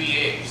given me 3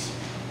 A's.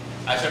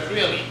 I said,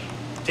 really?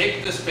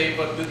 Take this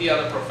paper to the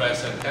other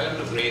professor and tell him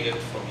to grade it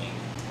for me,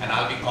 and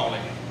I'll be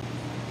calling him.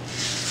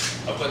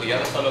 Of course, the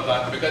other fellow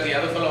got, because the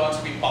other fellow wants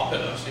to be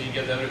popular, so he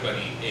gives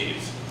everybody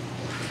A's.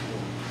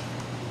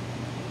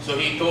 So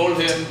he told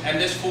him,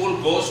 and this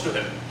fool goes to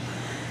him.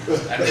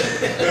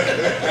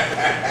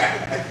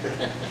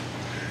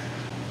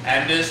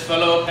 And this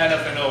fellow kind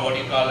of, you know, what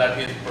do you call that,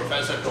 his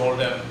professor told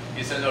him,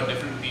 he said, no,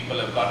 different people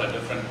have got a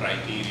different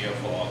criteria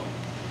for.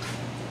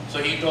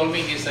 So he told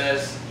me, he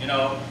says, you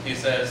know, he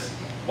says,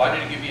 why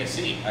did you give me a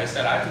C? I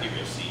said, I didn't give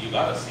you a C, you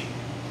got a C.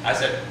 I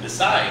said,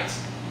 besides,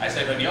 I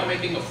said, when you're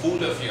making a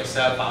fool of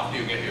yourself after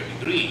you get your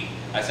degree,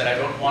 I said, I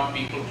don't want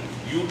you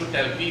to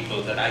tell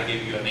people that I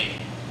gave you a name.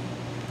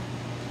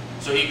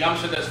 So he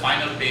comes with his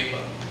final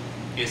paper.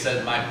 He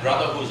says, my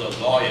brother who's a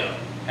lawyer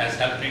has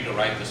helped me to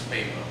write this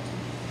paper.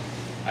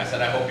 I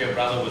said, I hope your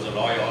brother who's a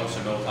lawyer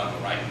also knows how to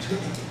write.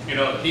 You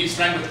know, he's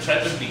trying to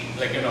threaten me,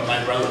 like, you know,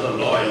 my brother's a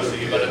lawyer, so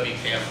you better be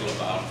careful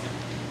about it.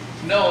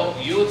 No,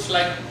 it's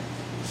like,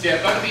 see,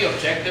 I've got to be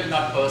objective,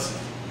 not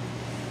personal.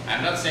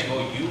 I'm not saying,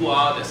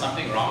 oh, there's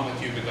something wrong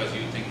with you because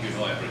you think you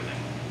know everything.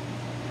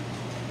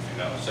 You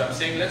know, so I'm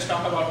saying, let's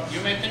talk about, you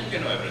may think you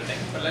know everything,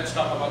 but let's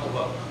talk about the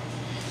work.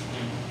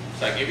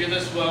 So I give you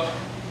this work,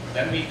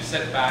 then we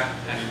sit back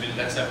and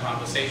let's have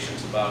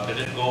conversations about, did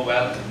it go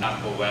well, did it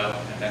not go well,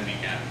 and then we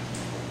can.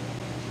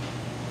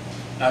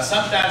 Now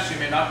sometimes you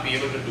may not be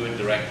able to do it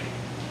directly,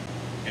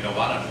 you know,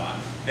 one-on-one.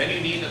 Then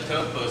you need a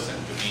third person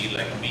to be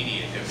like a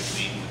mediator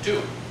between the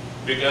two.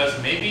 Because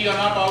maybe you're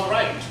not all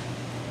right.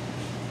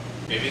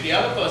 Maybe the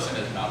other person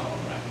is not all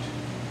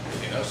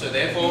right. You know, so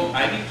therefore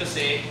I need to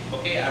say,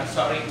 okay, I'm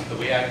sorry the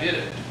way I did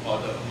it, or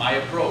my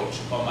approach,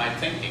 or my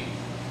thinking,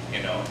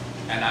 you know,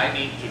 and I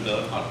need to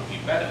learn how to be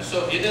better.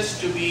 So it is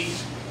to be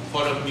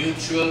for a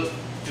mutual,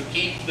 to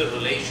keep the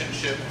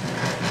relationship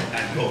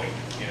and going,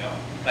 you know.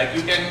 Like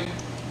you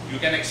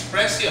can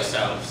express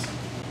yourselves,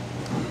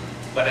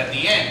 but at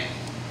the end,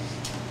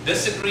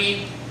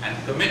 disagree and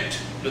commit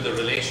to the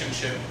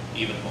relationship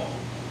even more.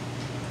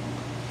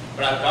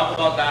 But I'll talk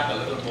about that a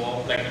little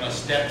more, like, you know,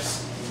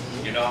 steps,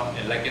 you know,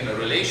 like in a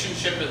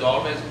relationship is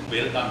always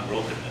built on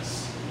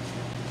brokenness.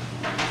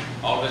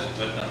 Always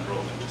built on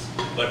brokenness.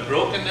 But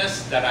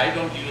brokenness that I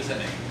don't use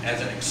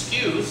as an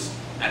excuse,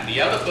 and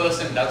the other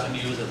person doesn't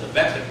use as a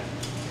weapon,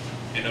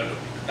 you know, to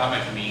come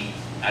at me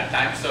at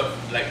times of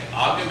like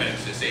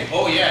arguments to say,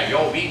 oh yeah,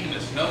 your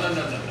weakness. No.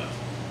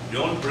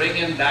 Don't bring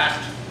in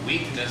that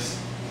weakness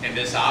in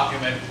this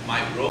argument,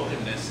 my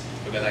brokenness,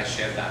 because I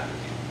share that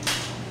with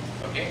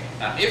you. Okay?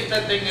 Now if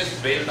the thing is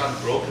built on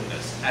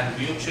brokenness and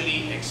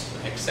mutually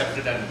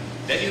accepted, and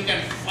then you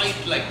can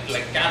fight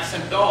like cats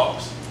and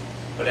dogs.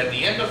 But at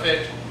the end of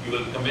it, you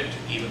will commit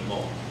even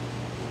more.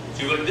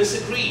 So you will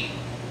disagree,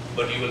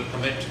 but you will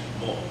commit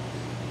more.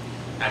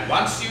 And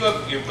once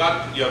you've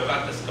got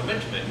this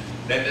commitment,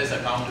 then there's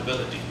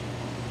accountability.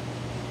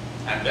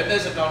 And when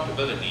there's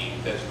accountability,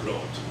 there's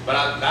growth.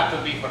 But that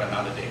will be for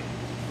another day.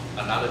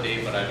 Another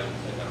day, but I will,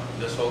 you know,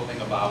 this whole thing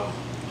about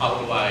how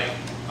do I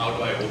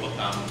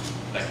overcome,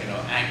 like, you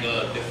know,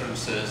 anger,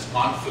 differences,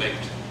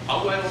 conflict.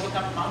 How do I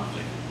overcome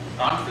conflict?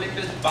 Conflict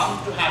is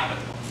bound to happen.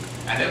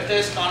 And if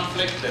there's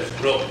conflict, there's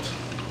growth.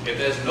 If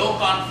there's no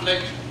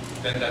conflict,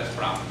 then that's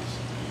problems.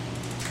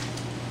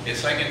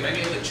 It's like in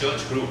many of the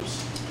church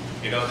groups,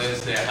 you know,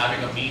 they're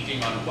having a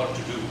meeting on what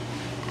to do.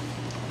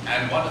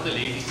 And one of the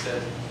ladies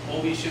said,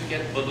 oh, we should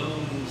get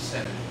balloons,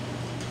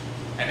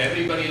 and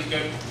everybody is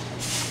going,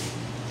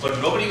 but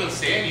nobody will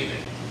say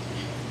anything,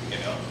 you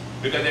know,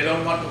 because they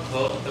don't want to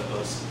hurt the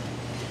person.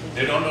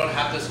 They don't want to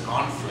have this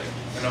conflict,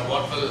 you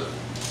know,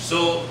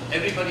 so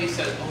everybody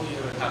says, oh, you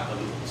will have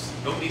balloons.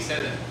 Nobody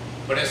said it.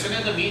 But as soon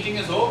as the meeting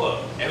is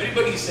over,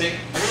 everybody is saying,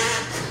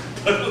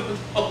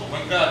 oh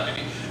my God,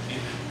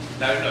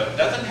 now, it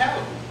doesn't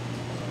help.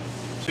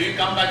 So you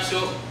come back,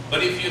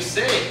 but if you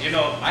say, you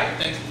know, I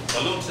think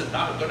balloons is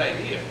not a good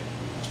idea.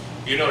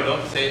 You know,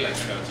 don't say like,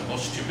 you know, it's the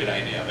most stupid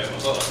idea I've ever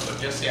heard, but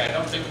just say, I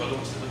don't think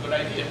balloons is a good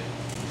idea.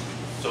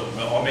 So,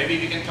 or maybe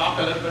we can talk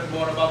a little bit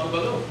more about the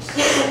balloons.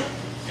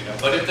 You know,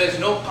 but if there's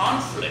no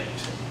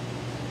conflict,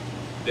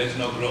 there's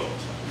no growth.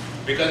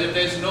 Because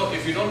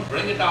if you don't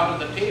bring it out on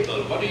the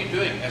table, what are you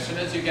doing? As soon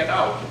as you get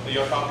out,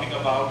 you're talking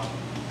about,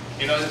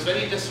 you know, it's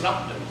very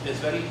disruptive.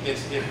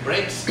 It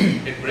breaks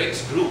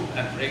group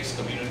and breaks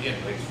community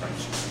and breaks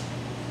friendship.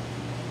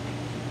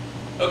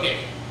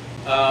 Okay.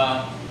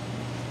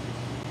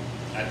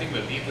 I think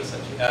we'll leave this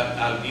at here.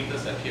 I'll leave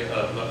this at here,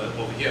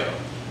 over here.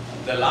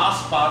 The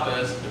last part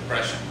is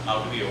depression.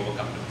 How do we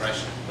overcome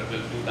depression? But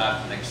we'll do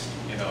that next,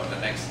 you know, the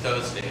next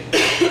Thursday.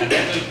 And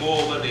then we'll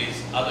go over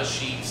these other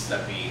sheets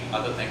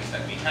other things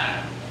that we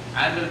have.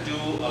 And we'll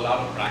do a lot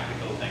of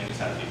practical things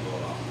as we go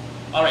along.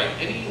 All right,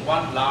 any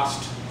one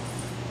last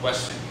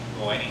question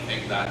or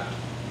anything that?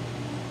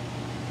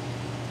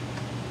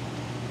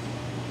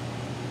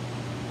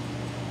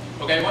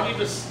 Okay, I want you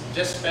to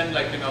just spend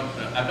like, I'm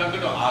not going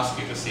to ask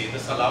you to say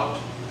this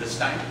aloud this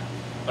time,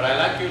 but I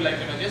like you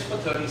just for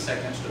 30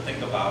 seconds to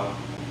think about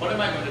what am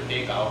I going to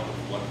take out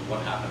of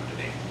what happened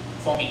today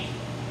for me,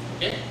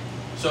 okay?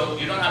 So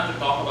you don't have to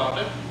talk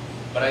about it,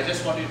 but I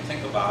just want you to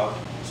think about,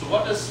 so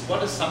what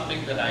is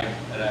something that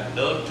I've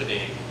learned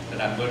today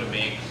that I'm going to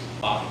make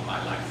part of my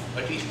life?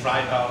 At least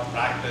try it out,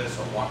 practice,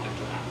 or want it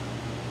to happen,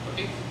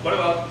 okay? What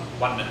about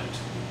 1 minute?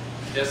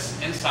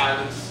 Just in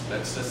silence,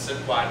 let's just sit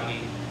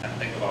quietly and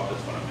think about this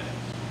for a minute.